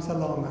somebody comes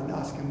along and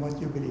asks him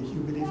what you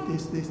believe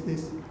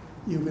this,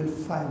 you will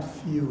find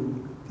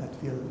few that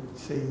will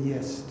say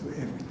yes to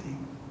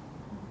everything.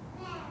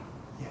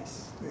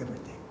 Yes to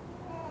everything.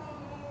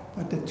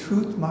 But the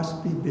truth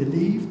must be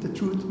believed, the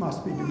truth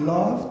must be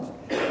loved.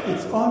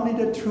 It's only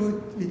the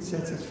truth which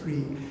sets us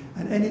free.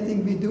 And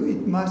anything we do,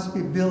 it must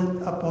be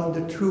built upon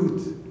the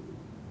truth.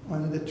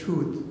 On the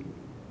truth.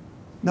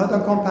 Not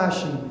on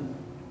compassion.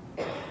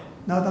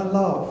 Not on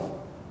love.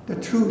 The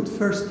truth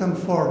first and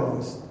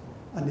foremost.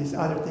 And these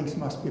other things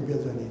must be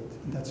built on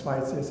it. And that's why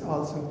it says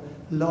also,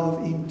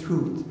 love in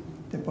truth.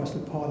 The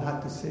Apostle Paul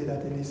had to say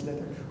that in his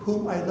letter.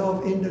 Whom I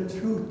love in the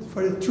truth,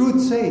 for the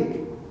truth's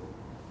sake.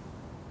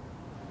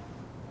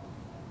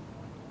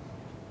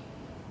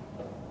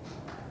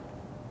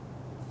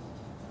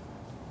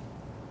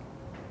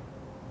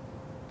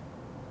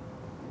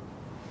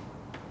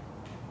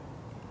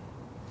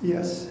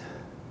 Yes,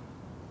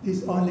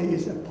 this only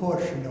is a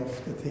portion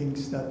of the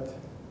things that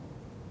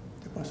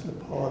the Apostle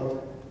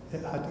Paul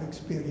had to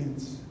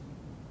experience.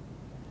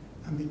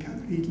 And we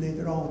can read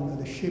later on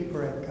the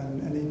shipwreck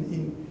and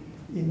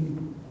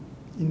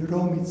in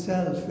Rome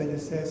itself when it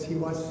says he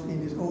was in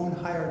his own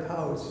hired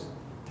house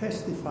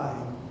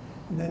testifying.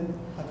 And then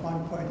at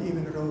one point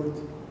even wrote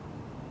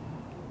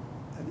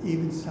that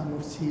even some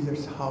of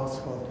Caesar's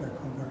household were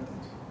converted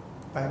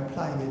by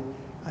implying it.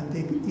 And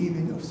they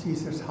even of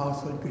Caesar's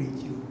household greet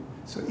you.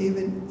 So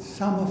even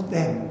some of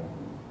them.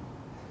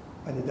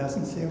 But it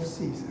doesn't say of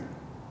Caesar.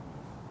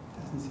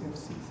 It doesn't say of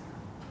Caesar.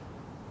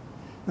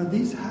 Now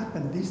these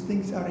happen, these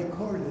things are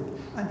recorded,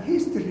 and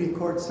history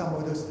records some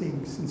of those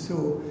things,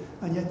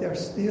 and yet there are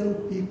still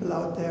people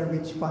out there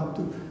which want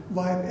to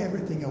wipe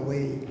everything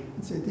away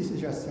and say this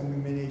is just some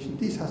imagination,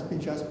 this has been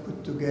just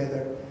put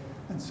together,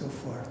 and so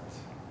forth.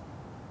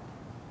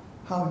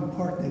 How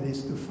important it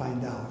is to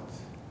find out.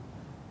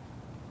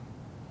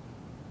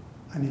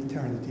 And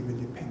eternity will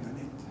depend on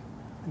it.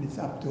 And it's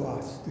up to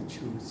us to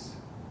choose.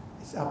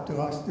 It's up to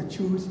us to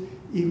choose,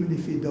 even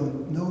if we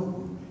don't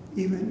know,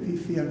 even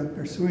if we are not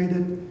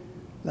persuaded,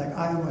 like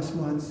I was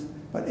once,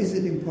 but is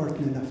it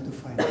important enough to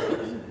find out?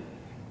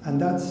 And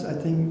that's, I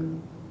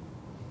think,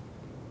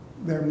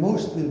 where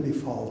most will be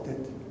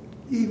faulted,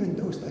 even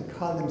those that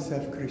call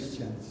themselves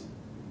Christians.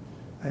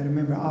 I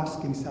remember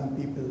asking some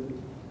people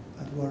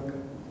at work,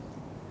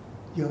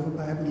 you have a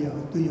Bible? Yeah.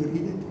 Do you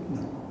read it?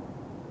 No.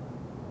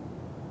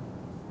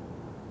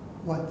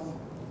 What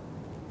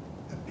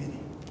a pity.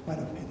 What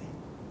a pity.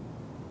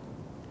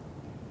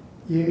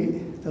 Yea,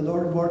 the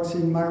Lord works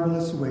in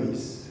marvelous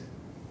ways,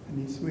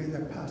 and his ways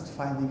are past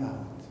finding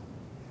out.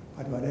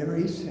 But whatever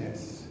he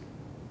says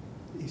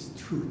is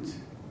truth,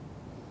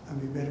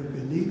 and we better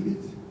believe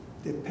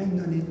it,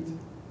 depend on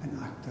it, and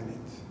act on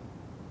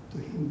it. To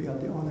him be all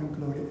the honor and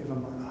glory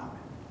evermore.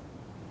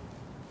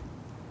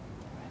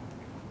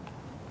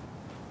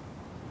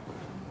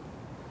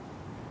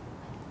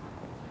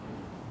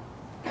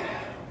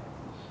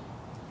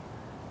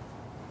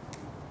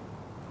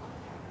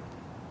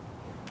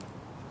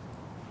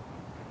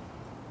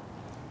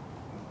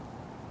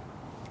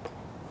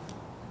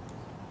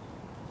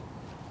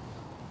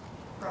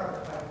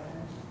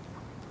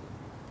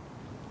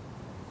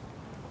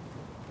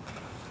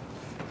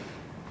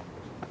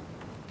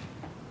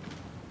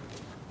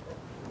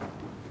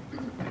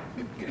 Amen.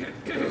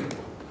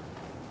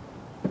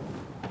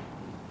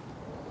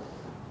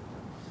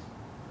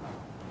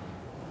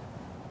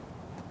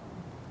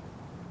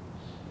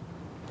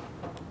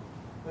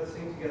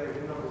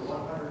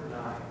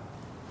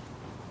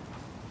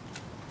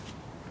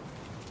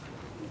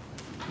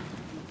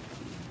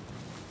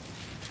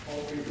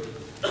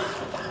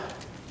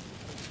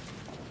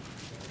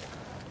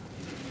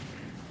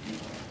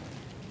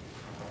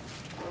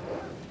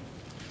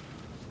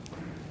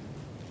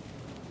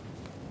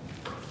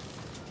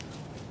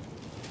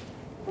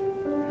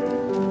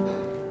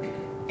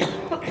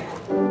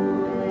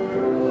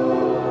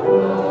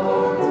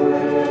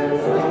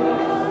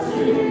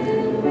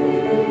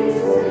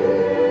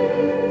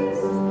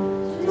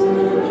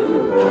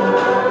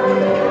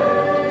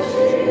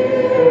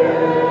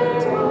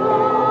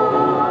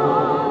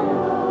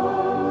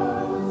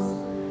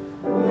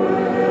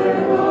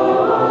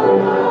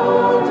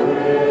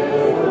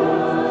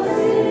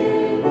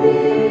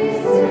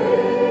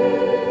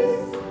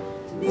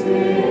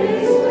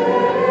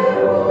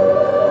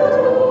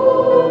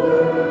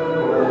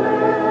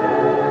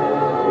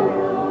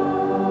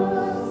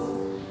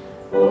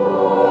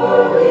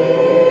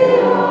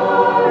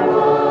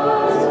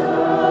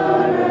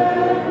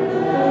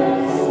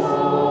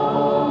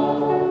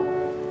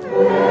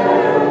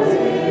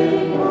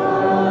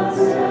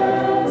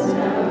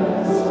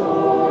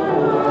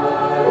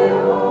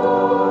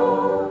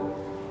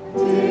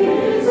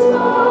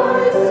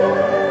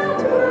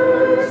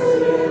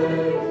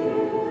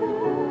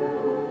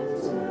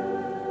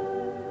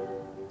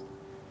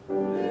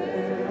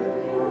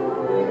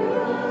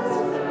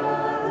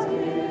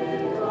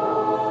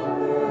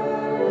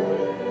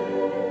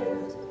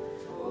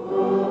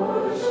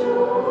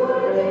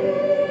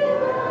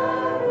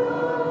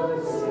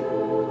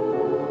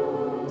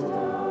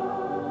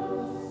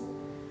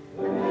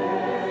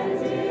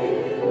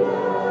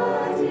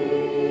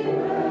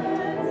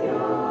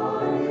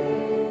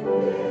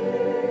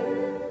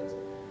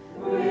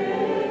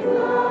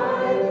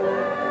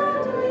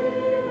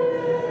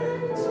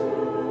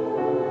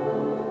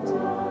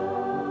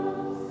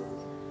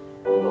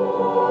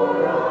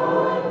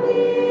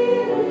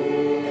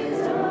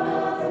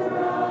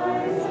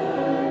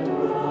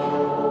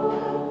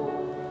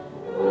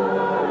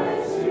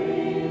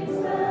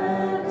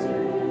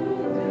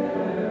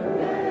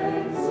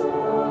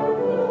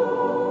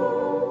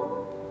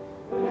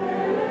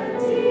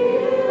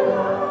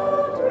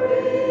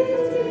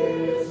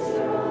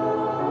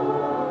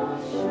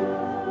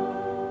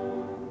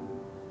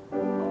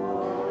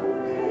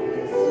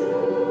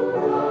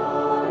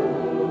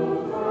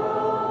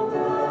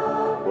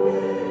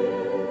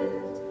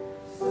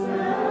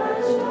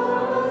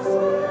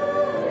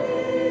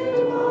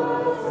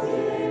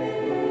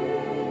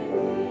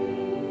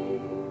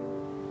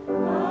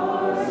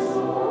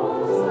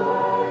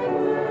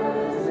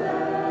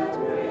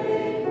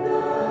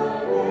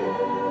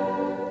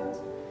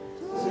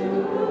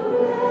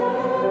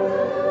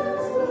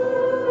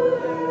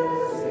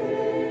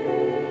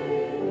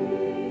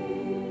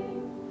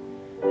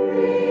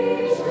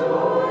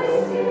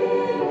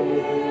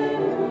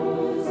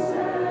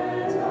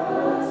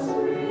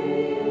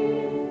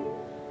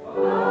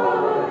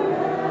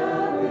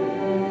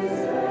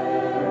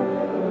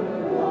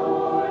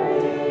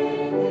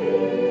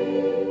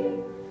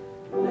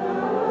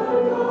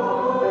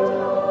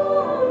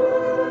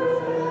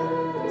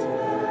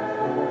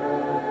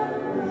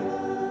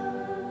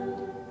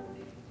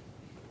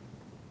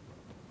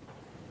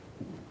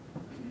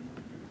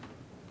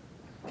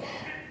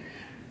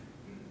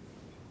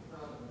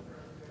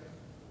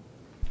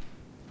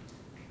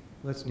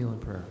 Let's kneel in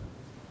prayer.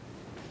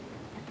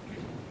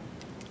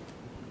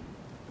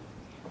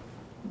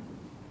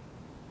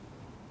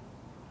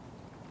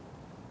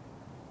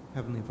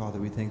 Heavenly Father,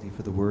 we thank Thee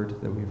for the word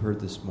that we've heard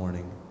this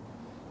morning,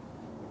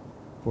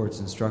 for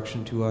its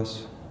instruction to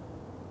us,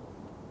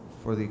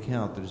 for the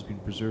account that has been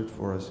preserved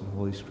for us in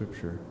Holy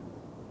Scripture,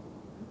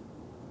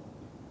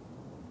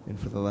 and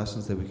for the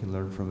lessons that we can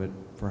learn from it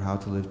for how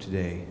to live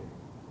today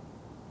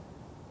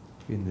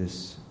in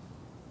this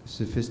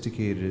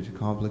sophisticated,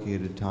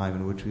 complicated time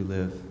in which we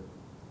live,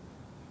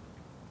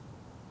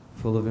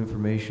 full of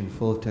information,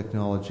 full of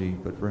technology,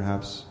 but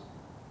perhaps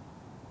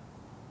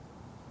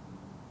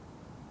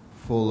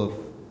full of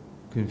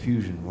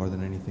confusion more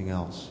than anything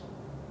else.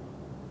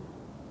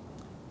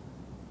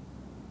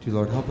 Dear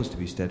Lord, help us to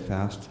be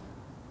steadfast,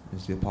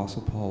 as the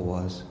Apostle Paul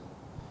was.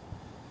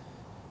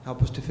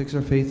 Help us to fix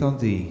our faith on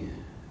Thee,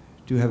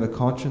 to have a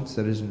conscience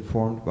that is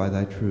informed by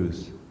Thy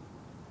truth,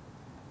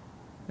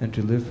 and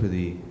to live for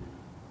Thee,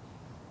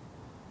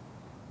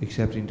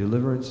 accepting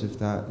deliverance if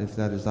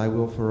that is Thy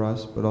will for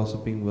us, but also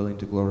being willing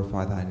to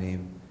glorify Thy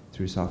name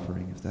through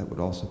suffering, if that would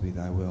also be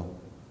Thy will.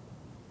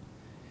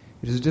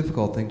 It is a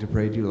difficult thing to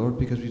pray, dear Lord,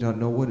 because we don't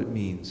know what it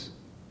means.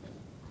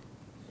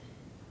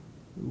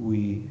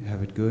 We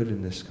have it good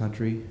in this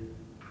country.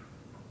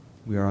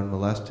 We are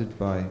unmolested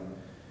by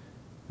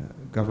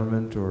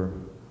government or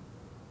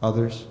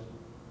others.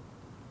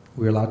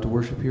 We are allowed to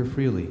worship here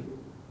freely.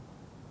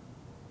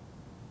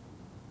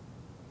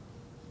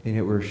 And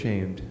yet we're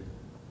ashamed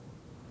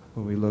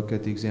when we look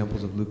at the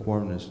examples of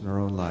lukewarmness in our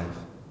own life,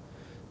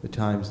 the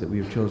times that we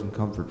have chosen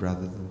comfort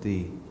rather than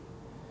Thee,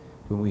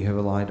 when we have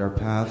aligned our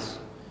paths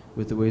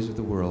with the ways of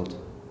the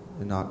world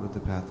and not with the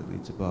path that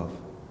leads above.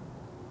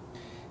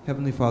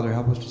 Heavenly Father,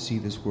 help us to see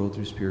this world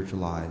through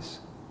spiritual eyes,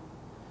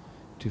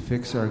 to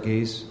fix our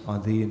gaze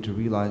on Thee and to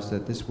realize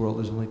that this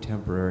world is only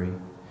temporary.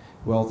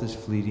 Wealth is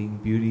fleeting,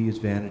 beauty is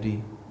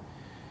vanity,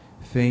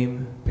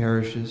 fame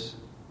perishes.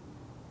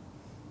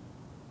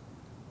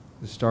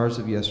 The stars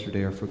of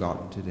yesterday are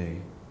forgotten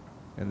today,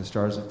 and the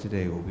stars of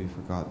today will be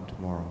forgotten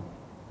tomorrow.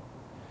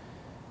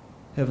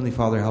 Heavenly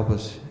Father, help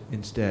us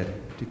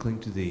instead to cling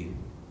to Thee,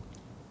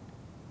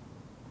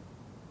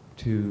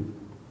 to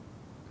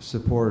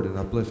support and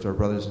uplift our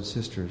brothers and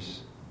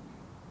sisters,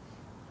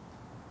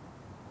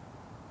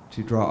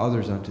 to draw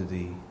others unto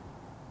Thee,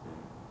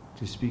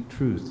 to speak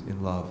truth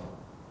in love,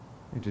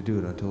 and to do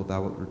it until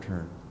Thou wilt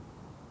return.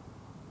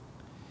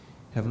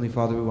 Heavenly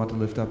Father, we want to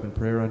lift up in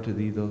prayer unto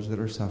Thee those that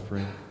are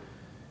suffering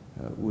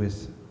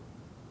with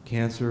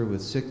cancer,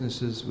 with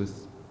sicknesses,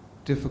 with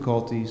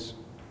difficulties,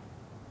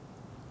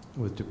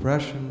 with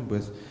depression,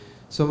 with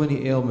so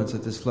many ailments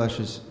that this flesh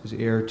is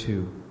heir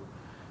to.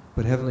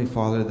 But Heavenly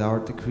Father, Thou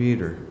art the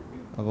Creator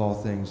of all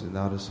things, and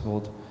Thou dost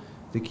hold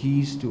the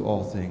keys to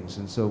all things.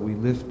 And so we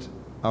lift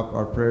up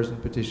our prayers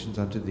and petitions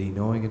unto Thee,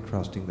 knowing and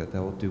trusting that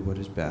Thou wilt do what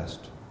is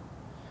best,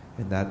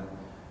 and that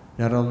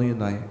not only in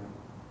Thy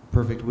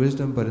perfect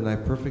wisdom, but in Thy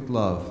perfect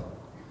love,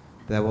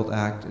 Thou wilt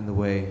act in the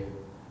way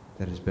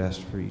that is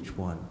best for each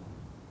one.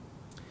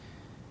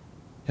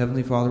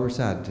 Heavenly Father, we're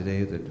saddened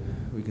today that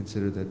we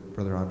consider that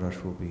Brother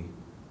Andras will be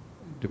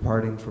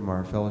departing from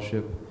our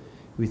fellowship.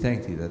 We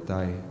thank Thee that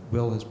Thy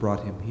will has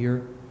brought him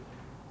here,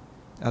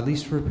 at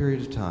least for a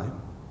period of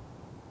time,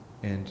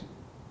 and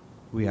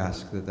we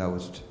ask that Thou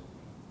wouldst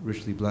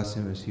richly bless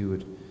him as he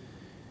would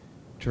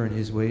turn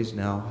his ways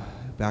now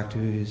back to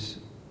his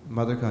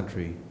mother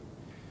country,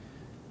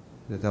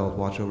 that Thou wilt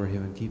watch over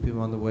him and keep him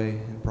on the way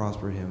and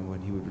prosper him when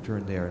he would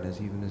return there, and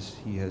even as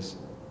he has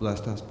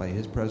blessed us by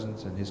his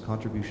presence and his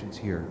contributions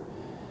here,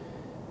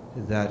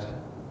 that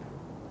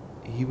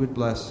he would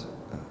bless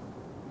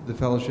the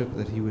fellowship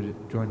that he would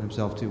join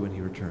himself to when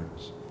he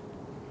returns.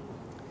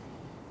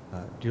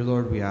 Dear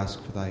Lord, we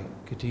ask for Thy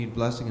continued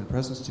blessing and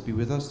presence to be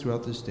with us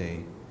throughout this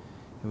day,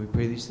 and we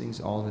pray these things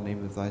all in the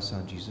name of Thy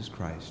Son, Jesus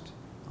Christ.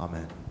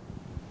 Amen.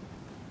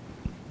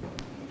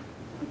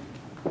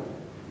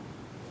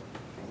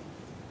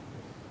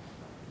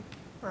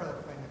 Brother,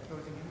 find the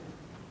closing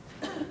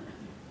hymn.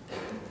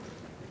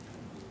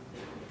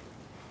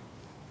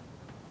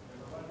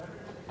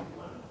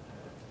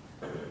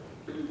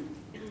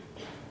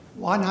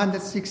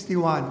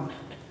 161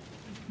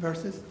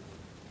 verses.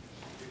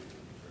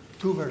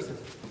 2 verses.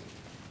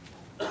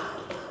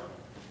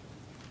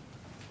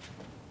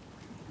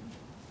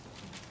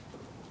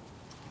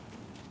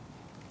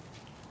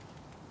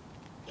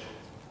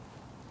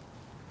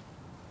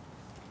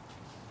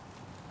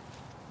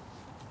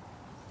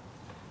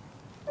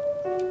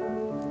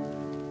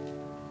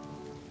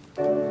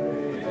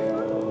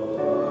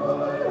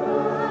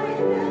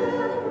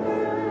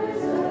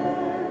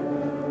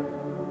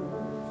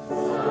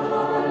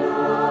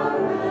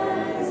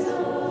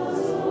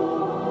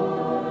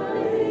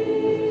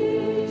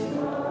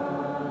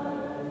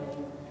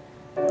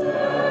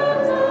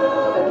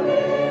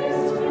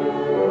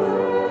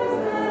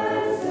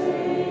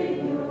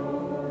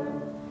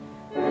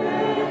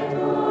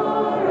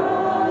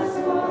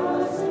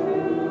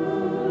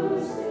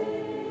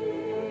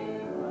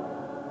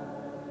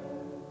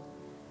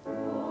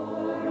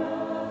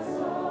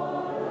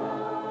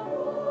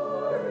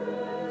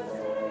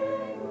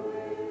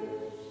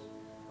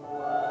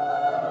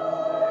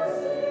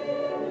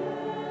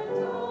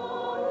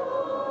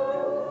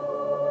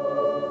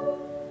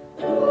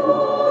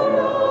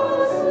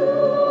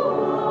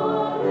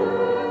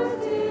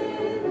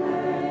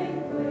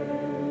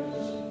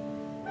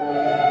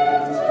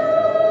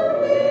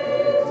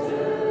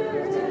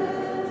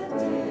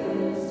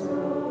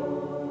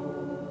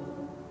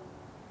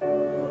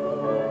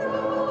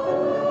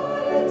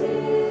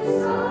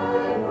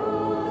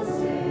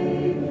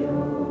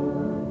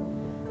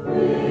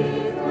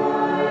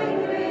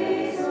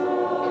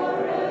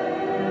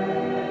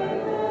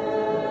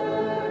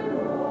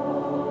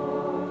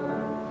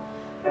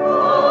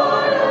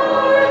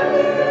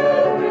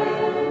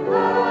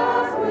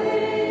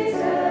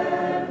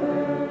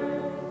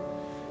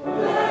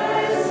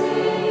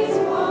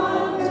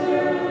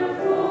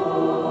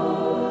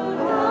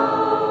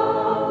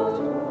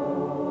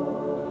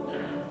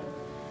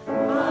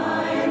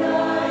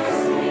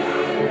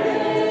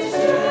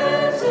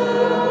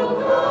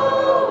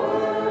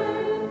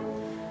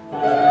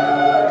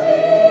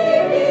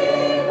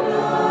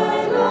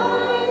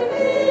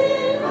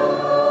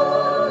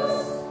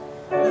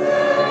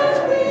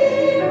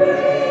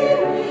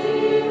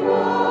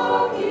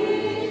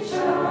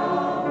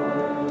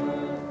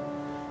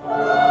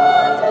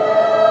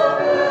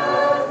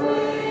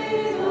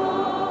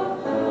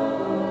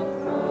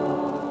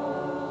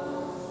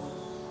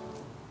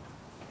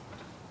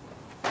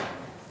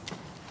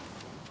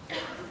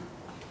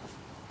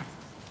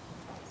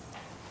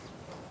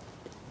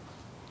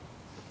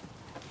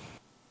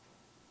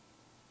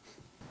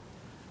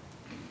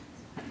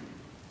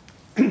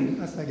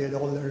 As I get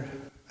older,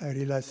 I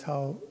realize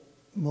how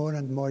more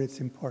and more it's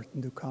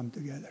important to come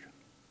together.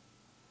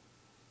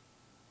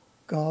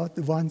 God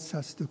wants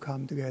us to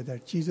come together.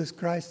 Jesus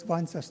Christ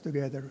wants us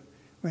together.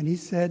 When he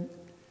said,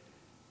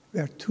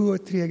 where 2 or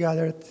 3 are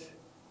gathered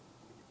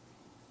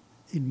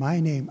in my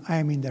name, I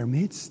am in their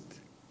midst.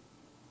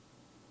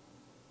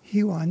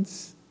 He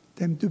wants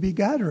them to be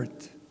gathered.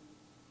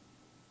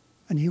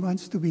 And he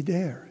wants to be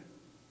there.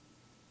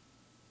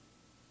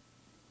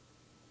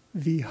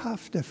 We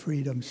have the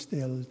freedom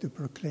still to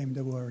proclaim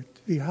the word.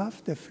 We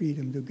have the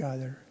freedom to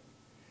gather.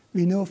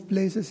 We know of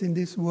places in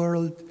this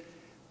world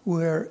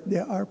where they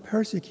are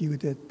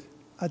persecuted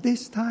at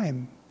this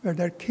time, where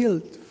they're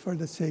killed for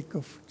the sake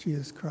of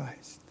Jesus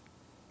Christ.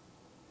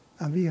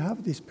 And we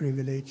have this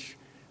privilege.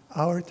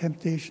 Our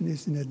temptation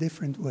is in a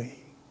different way.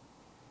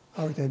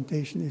 Our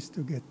temptation is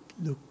to get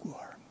lukewarm.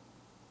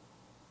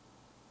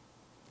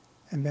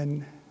 And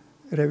when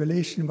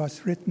Revelation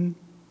was written,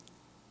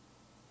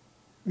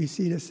 we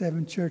see the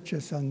 7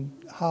 churches and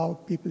how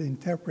people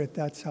interpret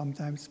that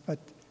sometimes, but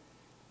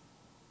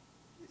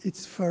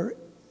it's for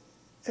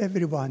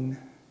everyone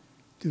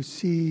to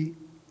see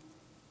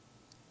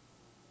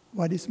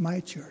what is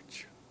my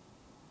church.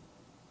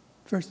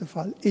 First of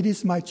all, it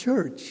is my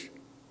church.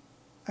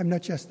 I'm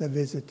not just a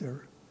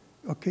visitor,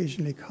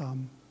 occasionally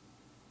come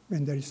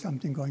when there is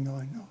something going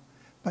on. No.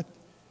 But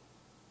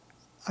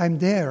I'm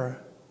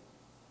there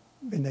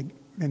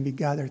when we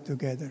gather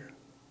together.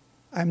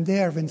 I'm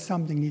there when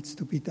something needs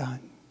to be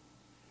done.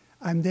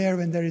 I'm there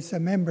when there is a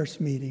members'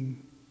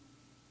 meeting,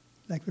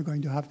 like we're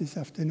going to have this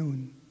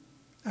afternoon.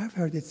 I've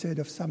heard it said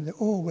of some,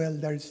 oh, well,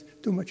 there's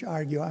too much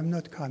argue, I'm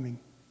not coming.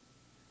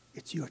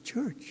 It's your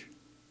church.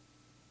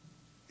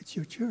 It's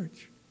your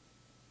church.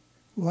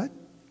 What?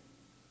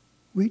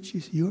 Which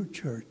is your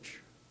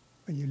church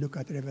when you look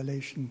at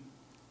Revelation?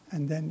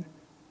 And then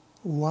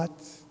what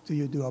do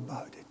you do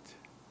about it?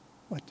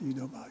 What do you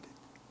do about it?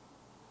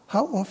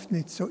 How often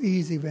it's so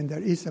easy when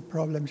there is a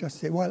problem, just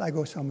say, well, I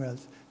go somewhere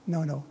else.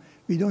 No.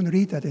 We don't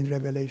read that in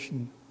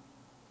Revelation.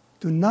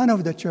 To none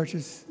of the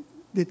churches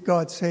did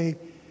God say,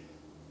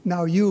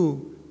 now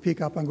you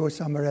pick up and go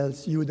somewhere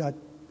else, you that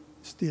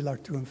still are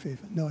true and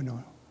faithful.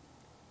 No.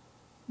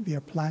 We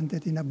are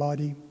planted in a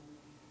body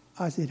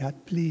as it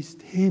had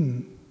pleased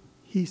him.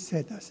 He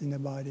set us in a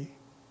body.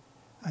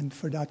 And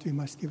for that we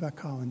must give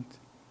account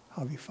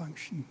how we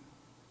function.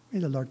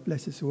 May the Lord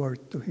bless his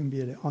word. To him be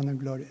the honor,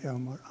 glory,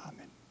 evermore.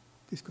 Amen.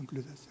 This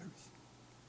concludes our service.